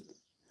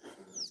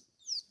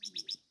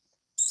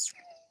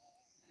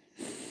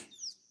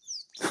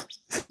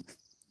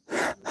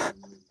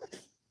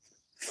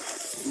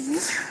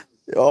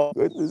 Oh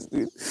goodness,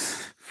 dude.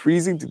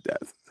 Freezing to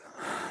death.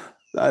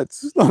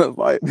 That's not a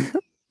vibe.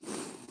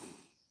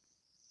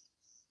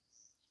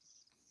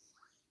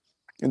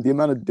 And the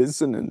amount of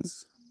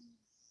dissonance.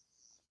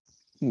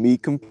 Me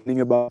complaining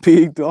about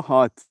being too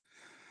hot.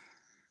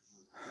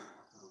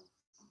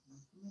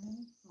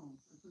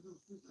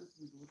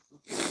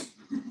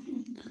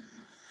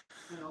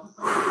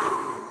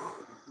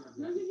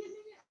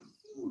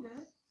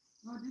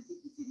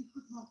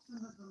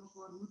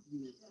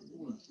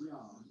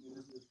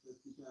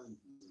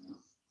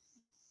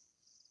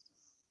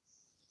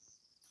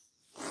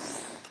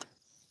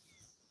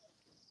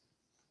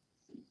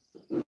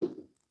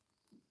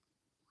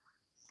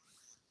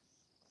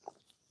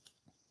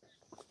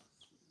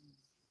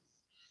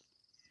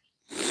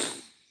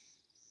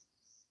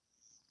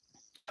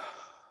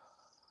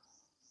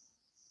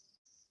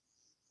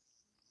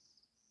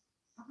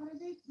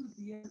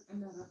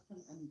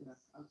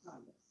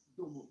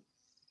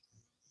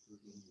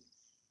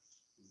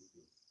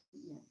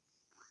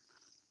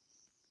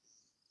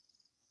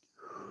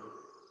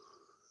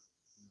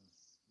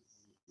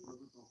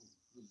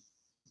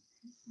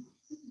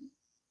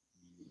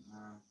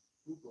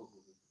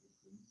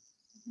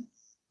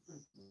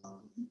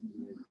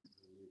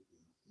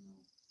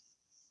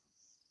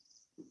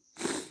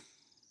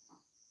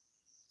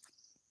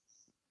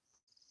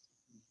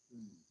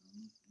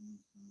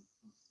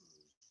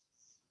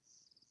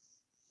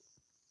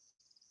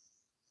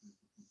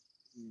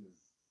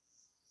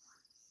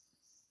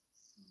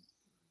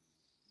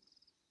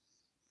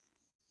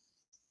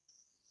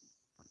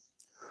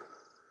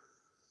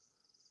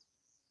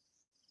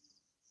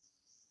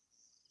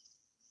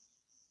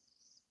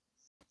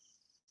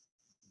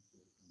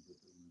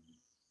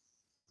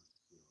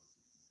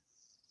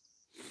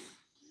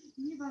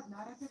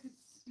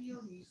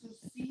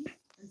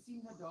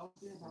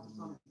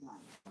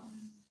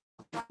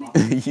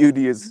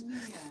 Yudi is.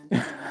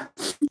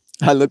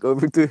 I look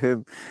over to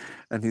him,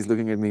 and he's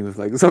looking at me with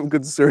like some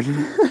concern,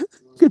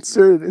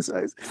 concern in his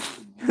eyes.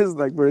 It's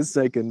like for a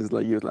second, it's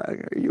like you're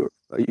like,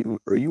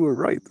 are you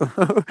right?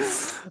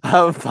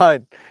 I'm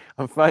fine.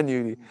 I'm fine,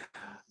 Yudi.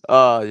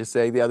 Just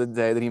saying the other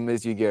day that he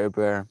missed you, Gary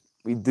Bear.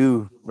 We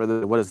do,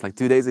 brother. What is like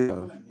 2 days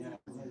ago?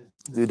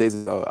 2 days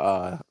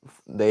ago,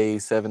 day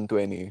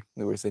 720.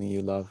 We were sending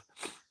you love.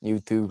 You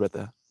too,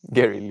 brother.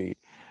 Gary Lee.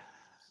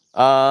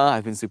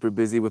 I've been super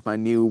busy with my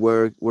new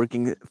work,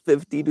 working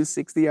 50 to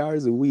 60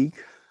 hours a week.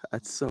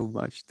 That's so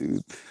much,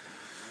 dude.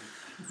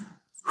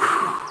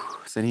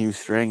 Sending you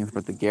strength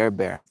for the Gear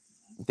Bear.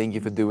 Thank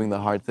you for doing the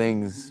hard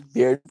things.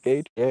 Beard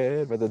Gate,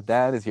 yeah, but the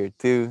dad is here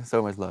too.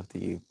 So much love to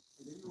you.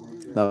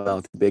 Love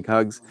out. Big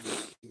hugs.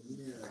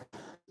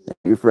 Thank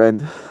you,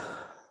 friend.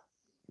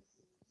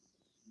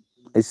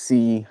 I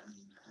see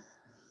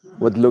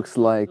what looks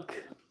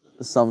like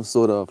some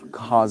sort of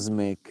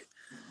cosmic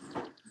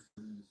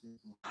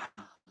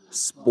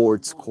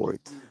sports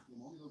court.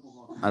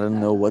 I don't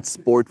know what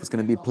sport was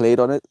going to be played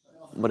on it,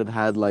 but it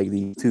had like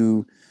the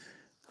two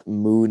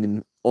moon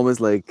and almost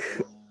like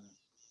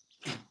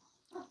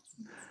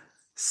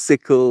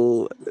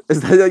sickle.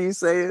 Is that how you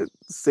say it?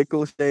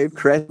 Sickle shape,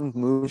 crescent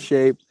moon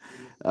shape,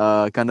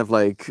 kind of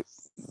like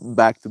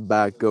back to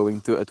back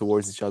going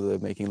towards each other,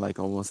 making like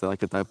almost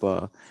like a type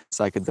of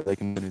psychedelic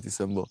community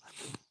symbol.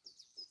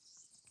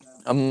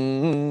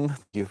 Thank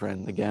you,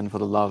 friend, again for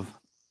the love.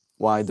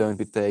 Why don't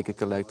we take a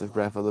collective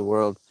breath of the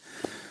world?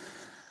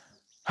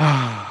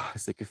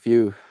 Let's take a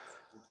few.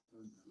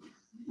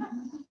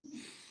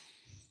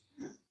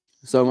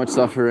 So much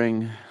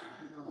suffering,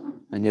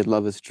 and yet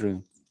love is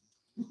true.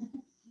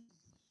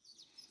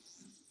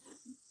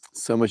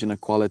 So much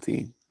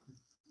inequality,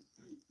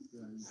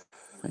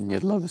 and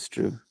yet love is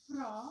true.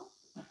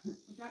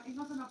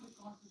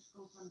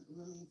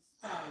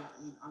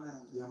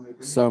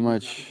 So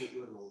much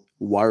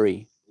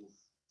worry,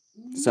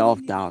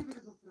 self-doubt,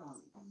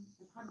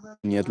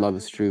 and yet love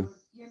is true.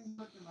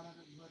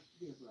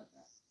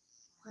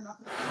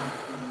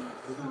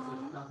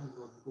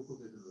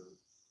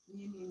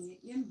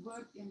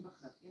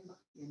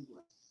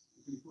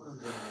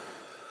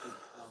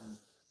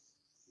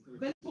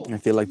 I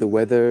feel like the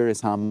weather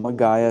is how Mama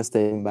Gaia is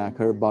taking back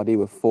her body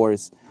with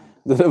force,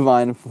 the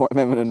divine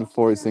feminine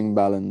forcing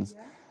balance.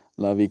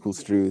 Love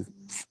equals truth.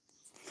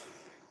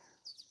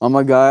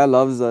 Mama Gaia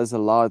loves us a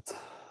lot,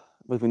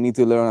 but we need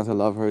to learn how to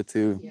love her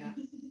too.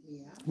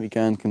 We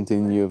can't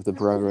continue with the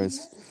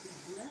progress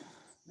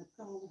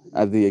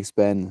at the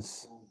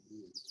expense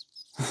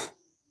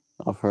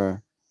of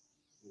her.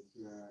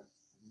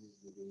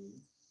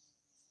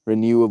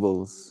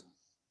 Renewables,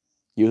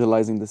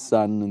 utilizing the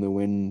sun and the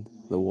wind,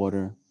 the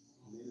water.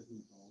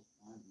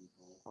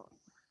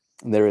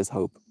 There is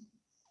hope.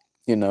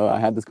 You know, I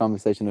had this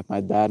conversation with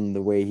my dad on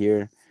the way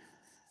here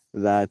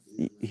that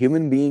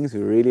human beings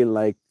really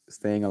like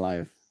staying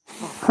alive.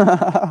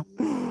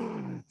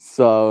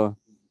 So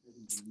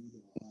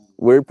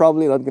we're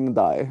probably not gonna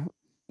die.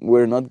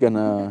 We're not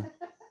gonna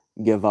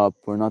give up.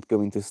 We're not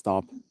going to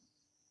stop.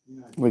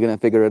 We're gonna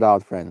figure it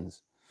out,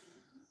 friends.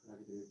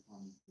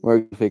 We're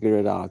gonna figure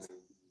it out.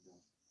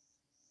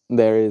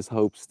 There is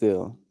hope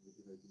still.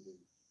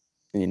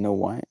 And you know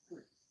why?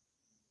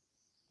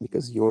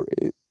 Because you're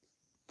it.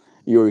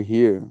 You're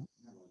here.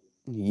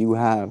 You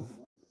have,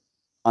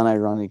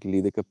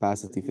 unironically, the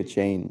capacity for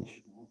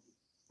change.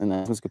 And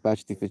as much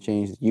capacity for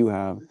change that you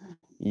have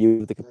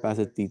the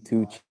capacity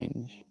to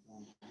change.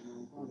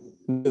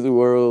 This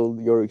world,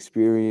 your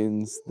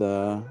experience,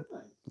 the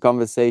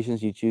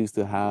conversations you choose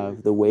to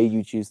have, the way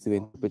you choose to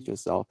interpret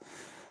yourself,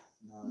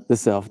 the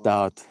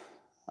self-doubt.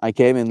 I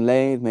came in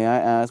late, may I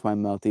ask why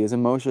Melty is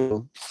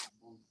emotional?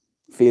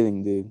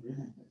 Feeling, dude.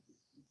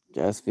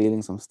 Just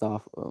feeling some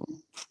stuff.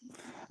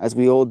 As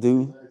we all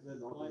do.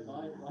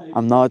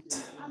 I'm not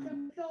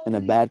in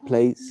a bad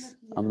place.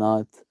 I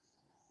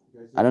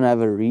don't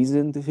have a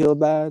reason to feel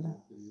bad.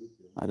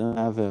 I don't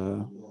have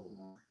a.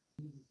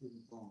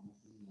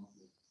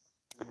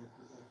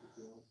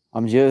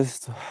 I'm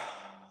just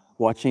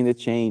watching the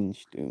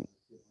change, dude.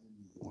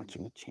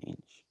 Watching the change.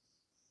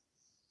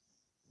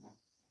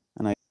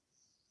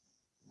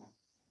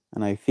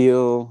 And I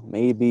feel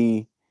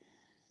maybe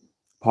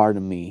part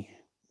of me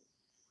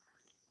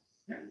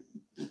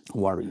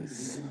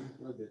worries.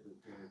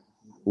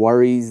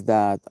 Worries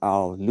that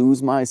I'll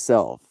lose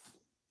myself.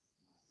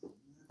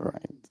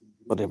 Right.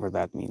 Whatever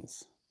that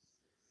means.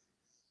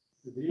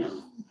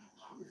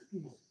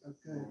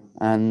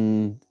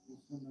 And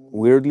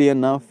weirdly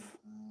enough,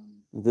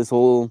 this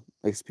whole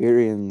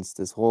experience,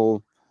 this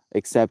whole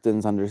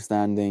acceptance,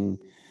 understanding,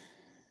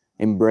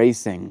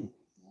 embracing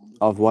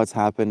of what's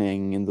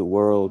happening in the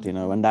world, you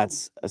know, and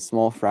that's a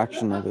small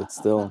fraction of it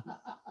still.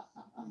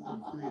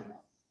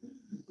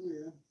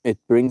 It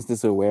brings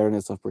this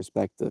awareness of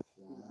perspective,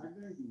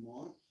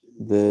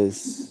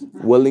 this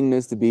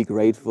willingness to be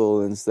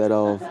grateful instead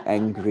of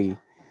angry.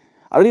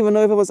 I don't even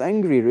know if I was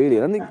angry, really.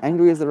 I don't think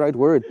angry is the right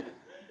word.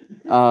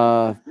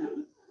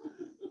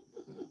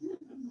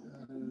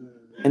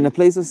 In a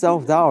place of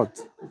self-doubt,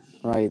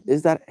 right?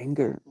 Is that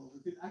anger?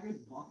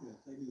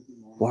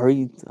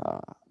 Worried,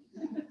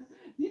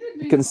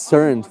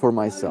 concerned for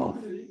myself,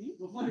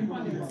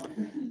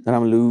 that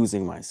I'm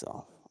losing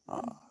myself.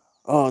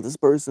 Oh, this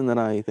person that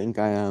I think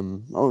I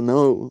am. Oh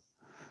no,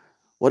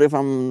 what if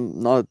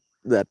I'm not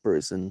that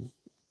person?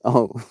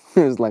 Oh,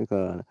 there's like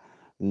a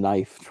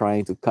knife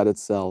trying to cut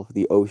itself,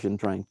 the ocean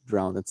trying to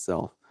drown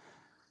itself,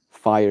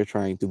 fire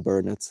trying to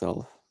burn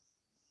itself.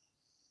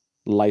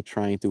 light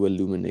trying to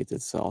illuminate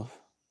itself.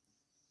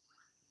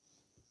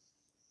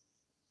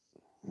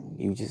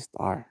 You just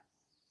are.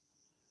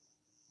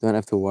 Don't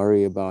have to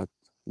worry about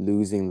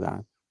losing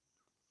that.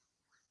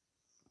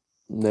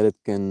 That it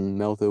can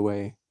melt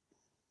away,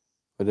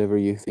 whatever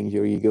you think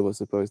your ego was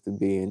supposed to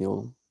be, and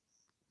you'll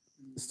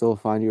still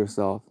find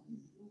yourself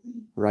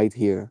right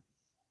here,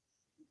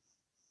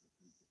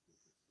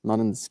 not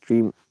in the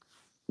stream,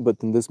 but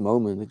in this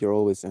moment that you're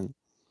always in.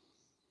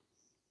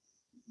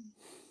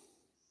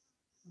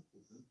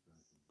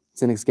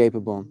 It's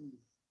inescapable.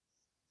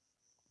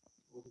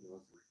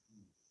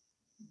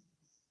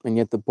 And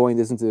yet the point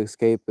isn't to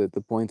escape it,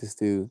 the point is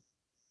to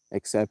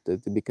accept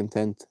it, to be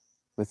content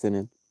within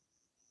it.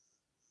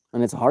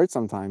 And it's hard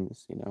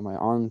sometimes. You know, my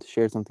aunt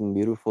shared something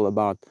beautiful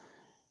about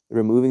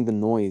removing the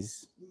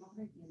noise,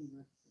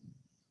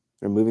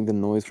 removing the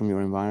noise from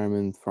your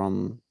environment,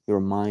 from your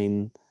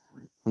mind,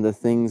 from the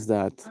things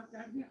that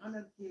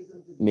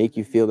make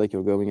you feel like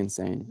you're going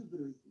insane.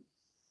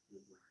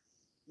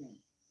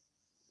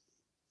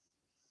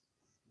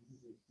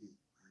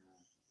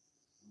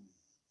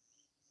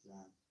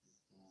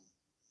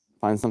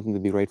 Find something to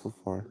be grateful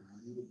for,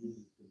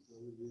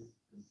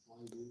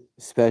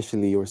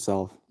 especially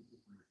yourself.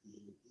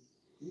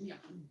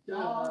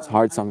 It's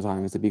hard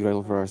sometimes to be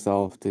grateful for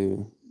ourselves,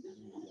 to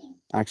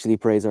actually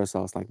praise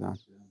ourselves like that.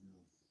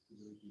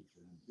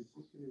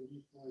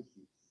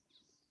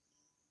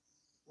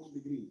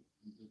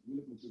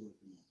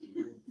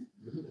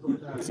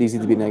 It's easy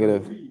to be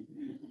negative.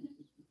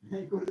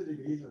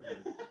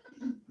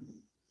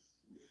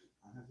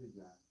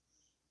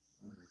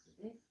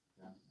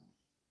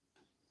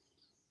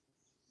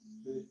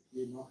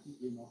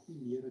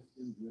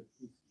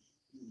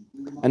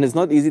 And it's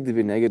not easy to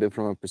be negative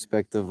from a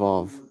perspective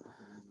of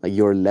like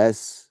you're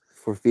less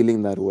for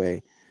feeling that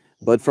way,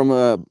 but from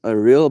a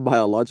real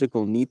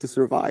biological need to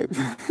survive.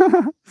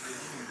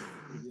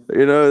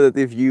 You know, that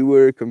if you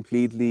were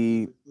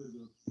completely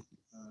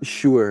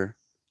sure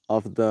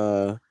of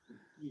the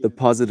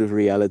positive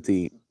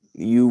reality,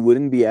 you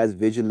wouldn't be as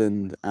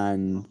vigilant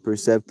and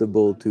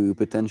perceptible to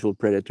potential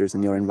predators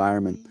in your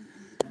environment.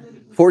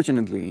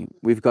 Fortunately,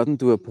 we've gotten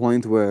to a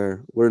point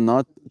where we're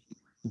not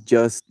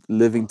just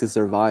living to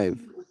survive,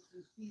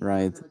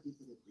 right?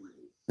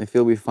 I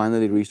feel we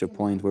finally reached a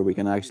point where we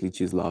can actually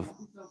choose love.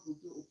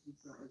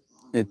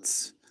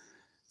 It's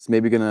it's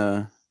maybe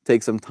gonna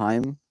take some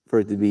time for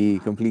it to be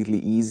completely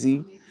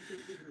easy,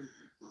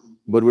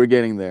 but we're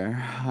getting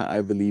there.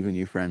 I believe in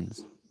you,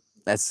 friends.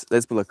 Let's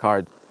pull a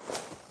card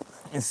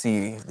and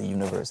see if the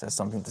universe has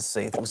something to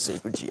say through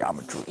sacred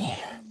geometry.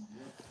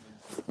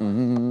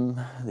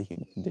 The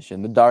human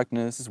condition. The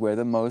darkness is where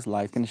the most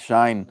light can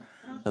shine.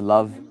 The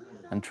love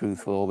and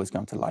truth will always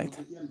come to light.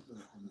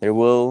 There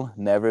will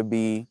never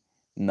be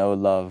no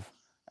love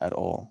at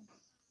all.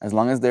 As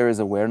long as there is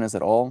awareness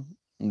at all,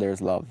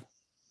 there's love,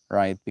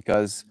 right?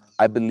 Because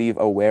I believe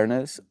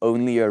awareness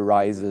only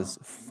arises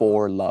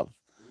for love.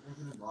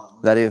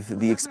 That if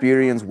the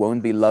experience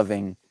won't be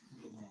loving,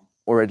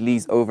 or at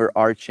least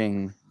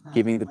overarching,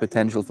 giving the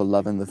potential for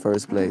love in the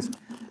first place,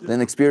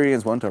 then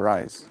experience won't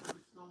arise.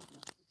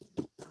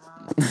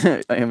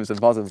 I mean, it's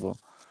impossible.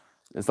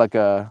 It's like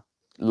a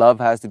love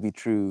has to be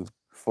true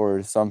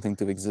for something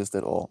to exist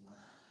at all.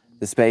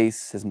 The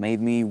space has made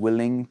me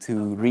willing to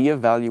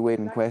reevaluate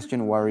and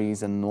question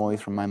worries and noise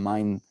from my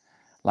mind.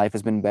 Life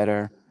has been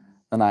better,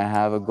 and I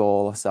have a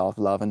goal of self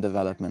love and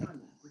development.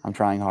 I'm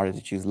trying harder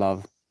to choose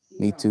love.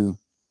 Me too.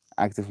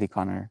 Actively,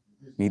 Connor.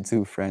 Me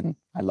too, friend.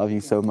 I love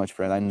you so much,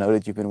 friend. I know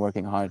that you've been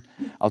working hard.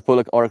 I'll pull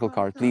an oracle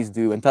card. Please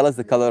do. And tell us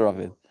the color of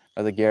it,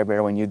 or the Gare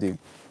Bear, when you do.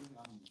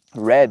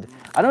 Red.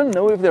 I don't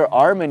know if there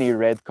are many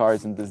red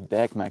cards in this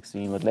deck,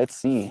 Maxine, but let's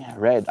see.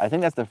 Red. I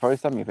think that's the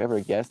first time you've ever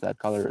guessed that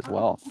color as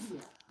well.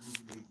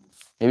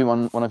 Maybe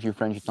one of your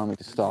friends should tell me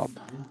to stop.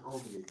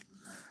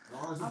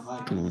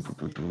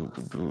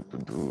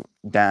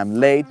 Damn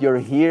late, you're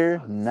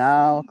here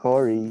now,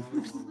 Corey.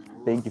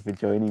 Thank you for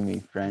joining me,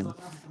 friend.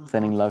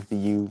 Sending love to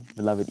you,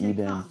 beloved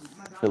Eden.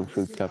 Fill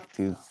fruit cup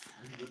too.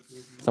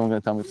 Someone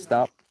gonna tell me to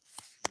stop?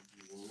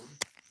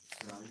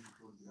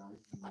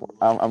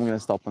 I'm gonna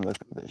stop on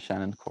the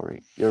Shannon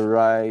Corey. You're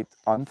right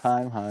on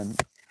time, hon.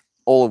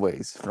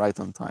 Always right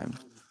on time.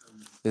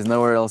 There's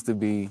nowhere else to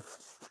be.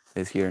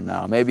 Is here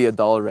now. Maybe a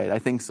dull red. I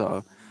think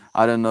so.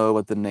 I don't know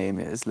what the name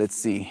is. Let's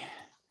see.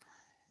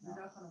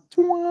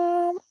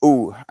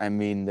 Ooh, I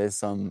mean, there's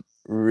some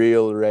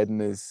real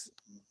redness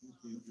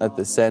at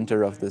the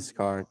center of this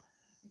card,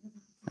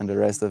 and the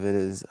rest of it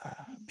is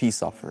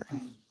peace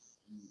offering.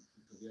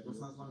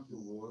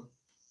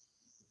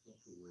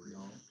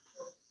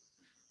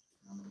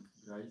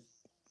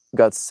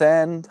 Got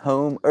sent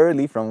home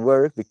early from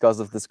work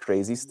because of this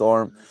crazy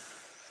storm.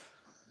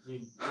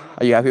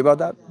 Are you happy about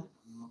that?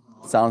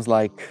 Sounds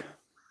like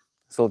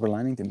silver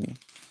lining to me.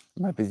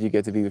 I'm happy you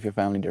get to be with your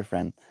family, dear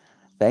friend.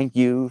 Thank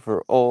you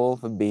for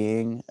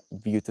being a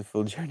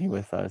beautiful journey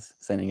with us.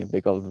 Sending a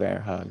big old bear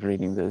hug,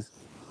 reading this.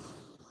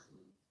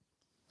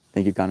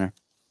 Thank you, Connor.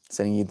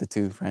 Sending you the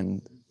two,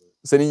 friend.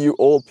 Sending you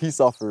all peace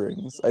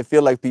offerings. I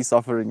feel like peace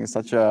offering is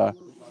such a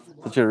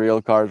Such a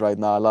real card right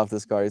now. I love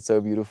this card. It's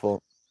so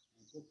beautiful.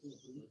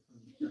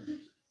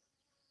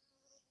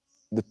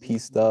 The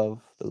peace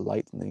dove, the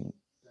lightning,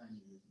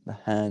 the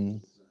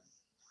hand,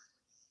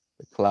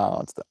 the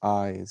clouds, the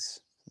eyes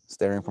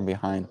staring from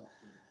behind.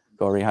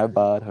 Corey, hi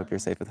bud. Hope you're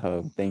safe at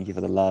home. Thank you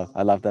for the love.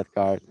 I love that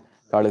card.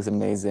 Card looks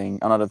amazing.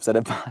 I'm not upset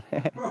about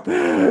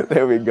it.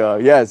 There we go.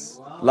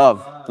 Yes.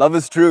 Love. Love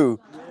is true.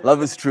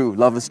 Love is true.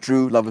 Love is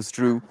true. Love is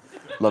true.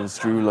 Love is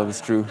true. Love is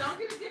true.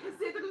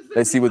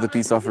 Let's see what the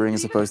peace offering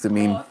is supposed to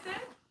mean.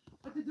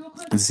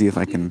 Let's see if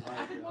I can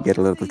get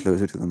a little bit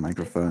closer to the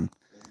microphone.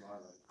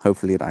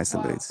 Hopefully it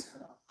isolates.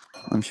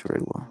 I'm sure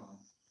it will.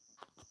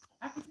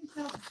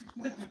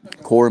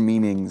 Core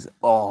meanings.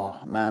 Oh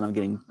man, I'm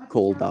getting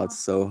called out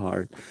so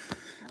hard.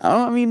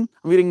 I mean,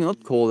 I'm getting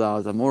not called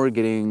out. I'm more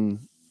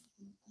getting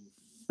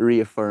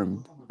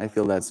reaffirmed. I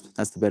feel that's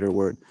the better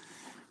word.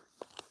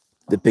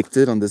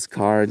 Depicted on this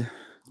card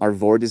are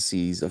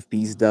vortices of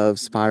peace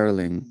doves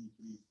spiraling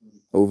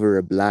over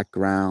a black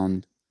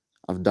ground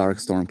of dark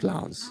storm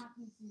clouds.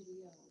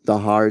 The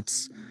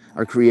hearts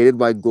are created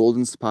by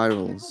golden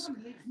spirals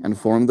and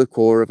form the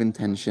core of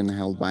intention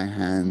held by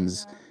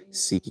hands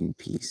seeking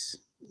peace.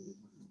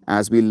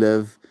 As we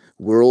live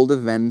world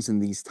events in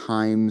these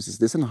times, it's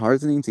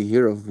disheartening to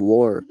hear of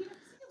war,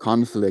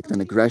 conflict,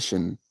 and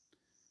aggression.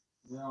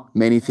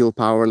 Many feel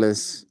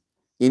powerless,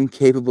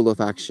 incapable of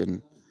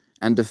action,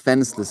 and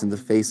defenseless in the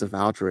face of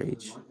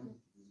outrage.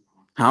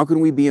 How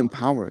can we be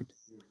empowered?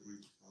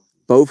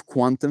 Both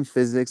quantum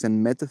physics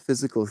and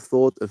metaphysical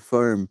thought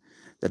affirm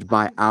that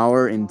by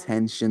our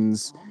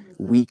intentions,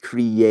 we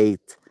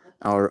create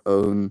our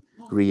own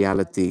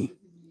reality.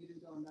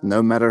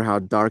 No matter how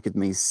dark it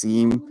may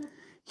seem,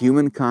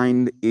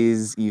 humankind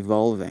is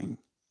evolving.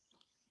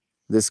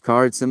 This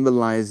card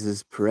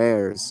symbolizes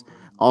prayers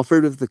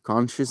offered with the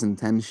conscious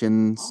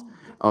intentions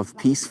of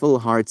peaceful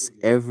hearts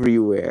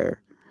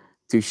everywhere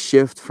to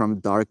shift from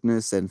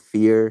darkness and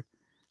fear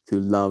to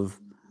love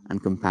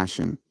and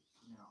compassion.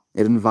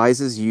 It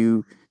advises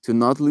you to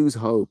not lose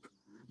hope,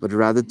 but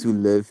rather to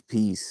live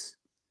peace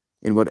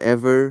in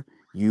whatever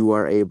you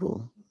are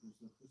able.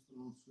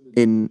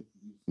 In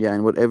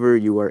whatever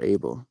you are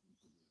able.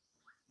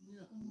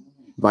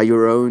 By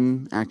your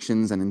own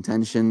actions and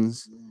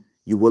intentions,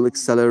 you will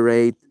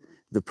accelerate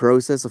the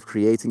process of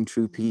creating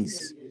true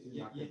peace.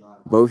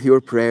 Both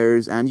your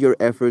prayers and your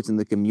efforts in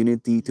the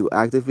community to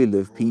actively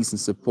live peace and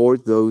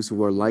support those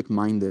who are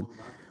like-minded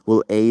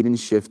will aid in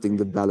shifting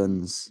the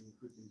balance.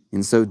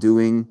 In so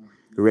doing,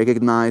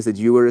 recognize that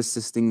you are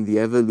assisting the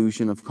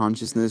evolution of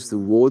consciousness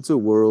towards a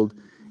world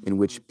in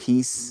which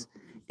peace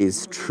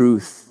is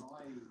truth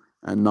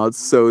and not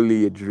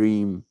solely a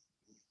dream.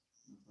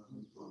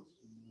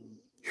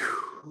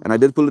 And I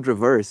did pull it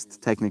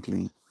reversed,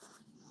 technically.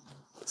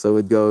 So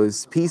it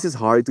goes, peace is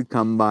hard to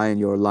come by in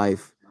your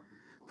life.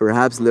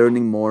 Perhaps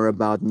learning more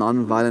about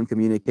nonviolent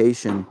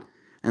communication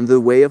and the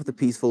way of the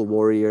peaceful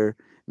warrior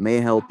may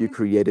help you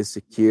create a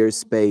secure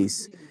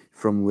space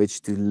from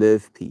which to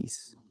live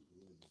peace.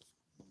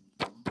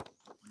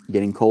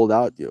 Getting called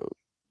out, yo.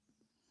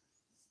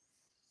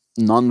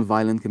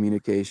 Non-violent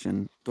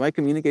communication. Do I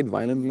communicate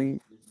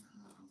violently?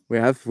 We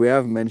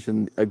have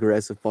mentioned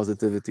aggressive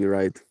positivity,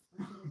 right?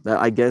 That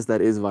I guess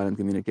that is violent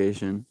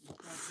communication.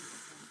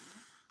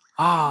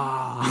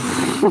 Ah.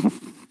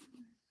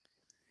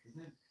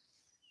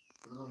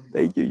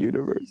 Thank you,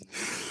 universe.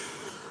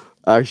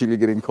 Actually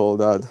getting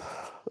called out.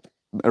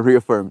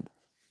 Reaffirmed.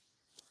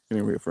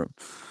 Getting reaffirmed.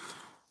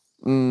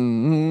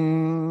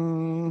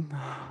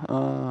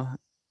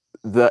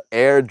 The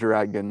air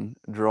dragon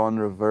drawn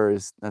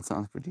reversed. That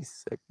sounds pretty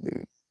sick,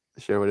 dude.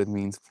 Share what it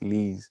means,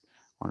 please.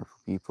 Wonderful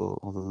people,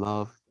 all the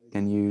love.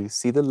 Can you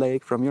see the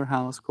lake from your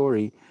house,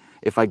 Corey?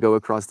 If I go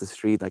across the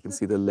street, I can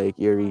see the Lake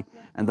Erie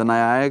and the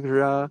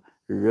Niagara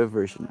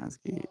River,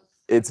 Shinansky.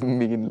 It's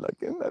mean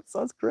looking. That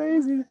sounds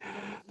crazy.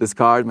 This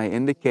card may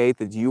indicate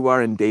that you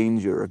are in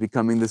danger of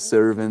becoming the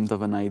servant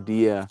of an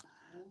idea.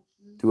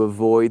 To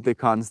avoid the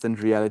constant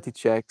reality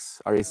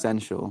checks are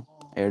essential.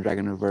 Air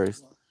Dragon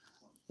reversed.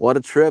 What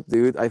a trip,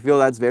 dude. I feel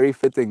that's very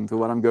fitting to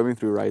what I'm going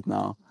through right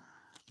now.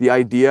 The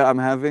idea I'm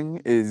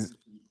having is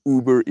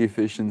uber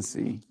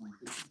efficiency.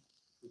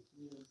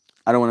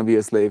 I don't want to be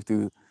a slave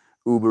to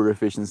uber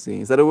efficiency.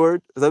 Is that a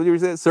word? Is that what you were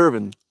saying?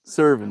 Servant.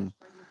 Servant.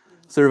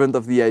 Servant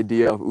of the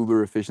idea of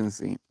uber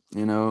efficiency.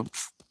 You know,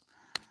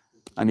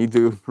 I need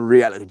to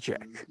reality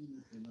check.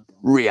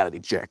 Reality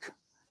check.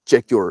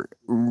 Check your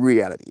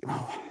reality.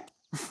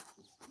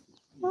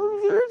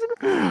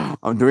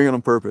 I'm doing it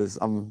on purpose.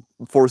 I'm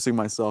forcing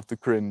myself to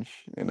cringe.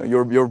 You know,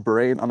 your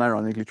brain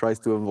unironically tries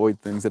to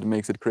avoid things that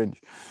makes it cringe.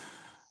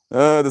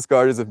 This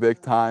card is a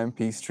big time.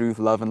 Peace, truth,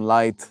 love, and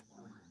light.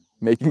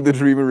 Making the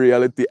dream a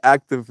reality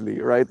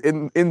actively, right?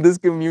 In this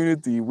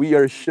community, we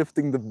are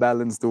shifting the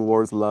balance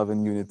towards love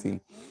and unity.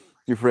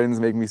 Your friends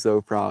make me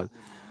so proud.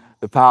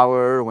 The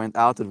power went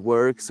out at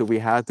work, so we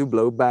had to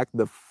blow back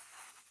the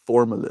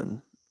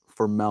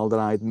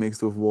formaldehyde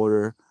mixed with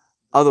water.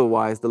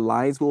 Otherwise, the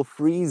lines will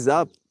freeze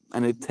up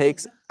and it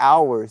takes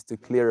hours to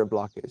clear a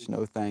blockage.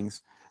 No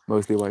thanks.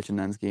 mostly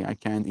Wojciechowski. I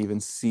can't even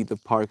see the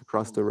park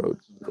across the road.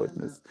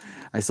 Goodness.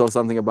 I saw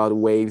something about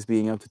waves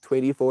being up to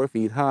 24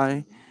 feet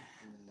high.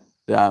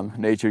 Damn,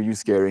 nature, you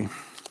scary.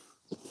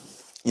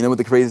 You know what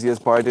the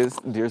craziest part is,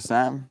 dear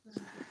Sam,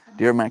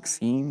 dear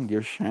Maxine,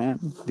 dear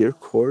Sham, dear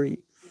Corey,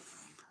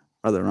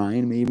 brother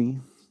Ryan, maybe.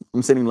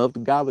 I'm sending love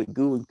to Gobblet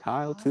Goo and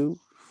Kyle too.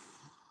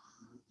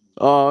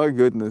 Oh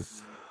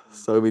goodness,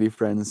 so many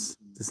friends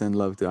to send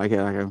love to. I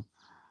can.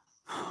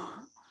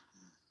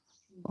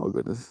 Oh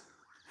goodness.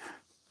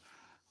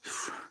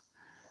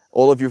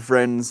 All of your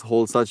friends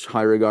hold such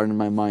high regard in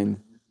my mind,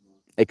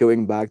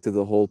 echoing back to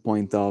the whole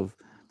point of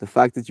the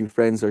fact that your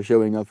friends are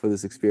showing up for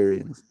this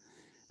experience.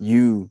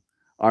 You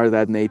are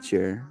that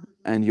nature,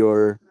 and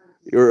you're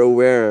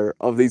aware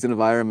of these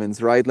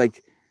environments, right?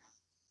 Like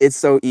it's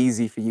so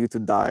easy for you to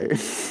die.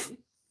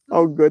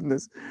 Oh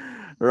goodness,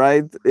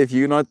 right? If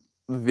you're not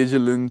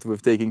vigilant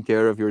with taking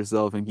care of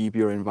yourself and keep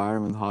your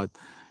environment hot,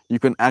 you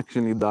can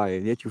actually die,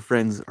 and yet your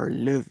friends are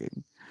living.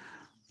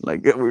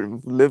 Like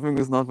living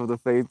is not for the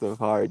faint of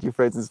heart. Your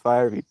friends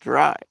inspire me.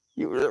 Try.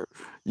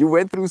 You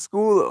went through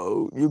school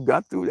though. You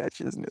got through that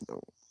shit,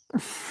 though.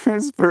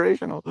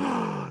 Inspirational.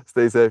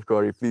 Stay safe,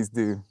 Corey. Please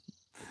do.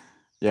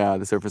 Yeah,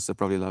 the surface are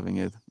probably loving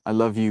it. I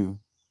love you.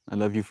 I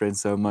love you,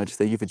 friends, so much.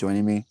 Thank you for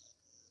joining me.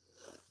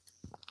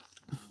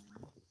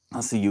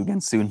 I'll see you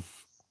again soon.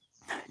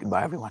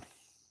 Goodbye, everyone.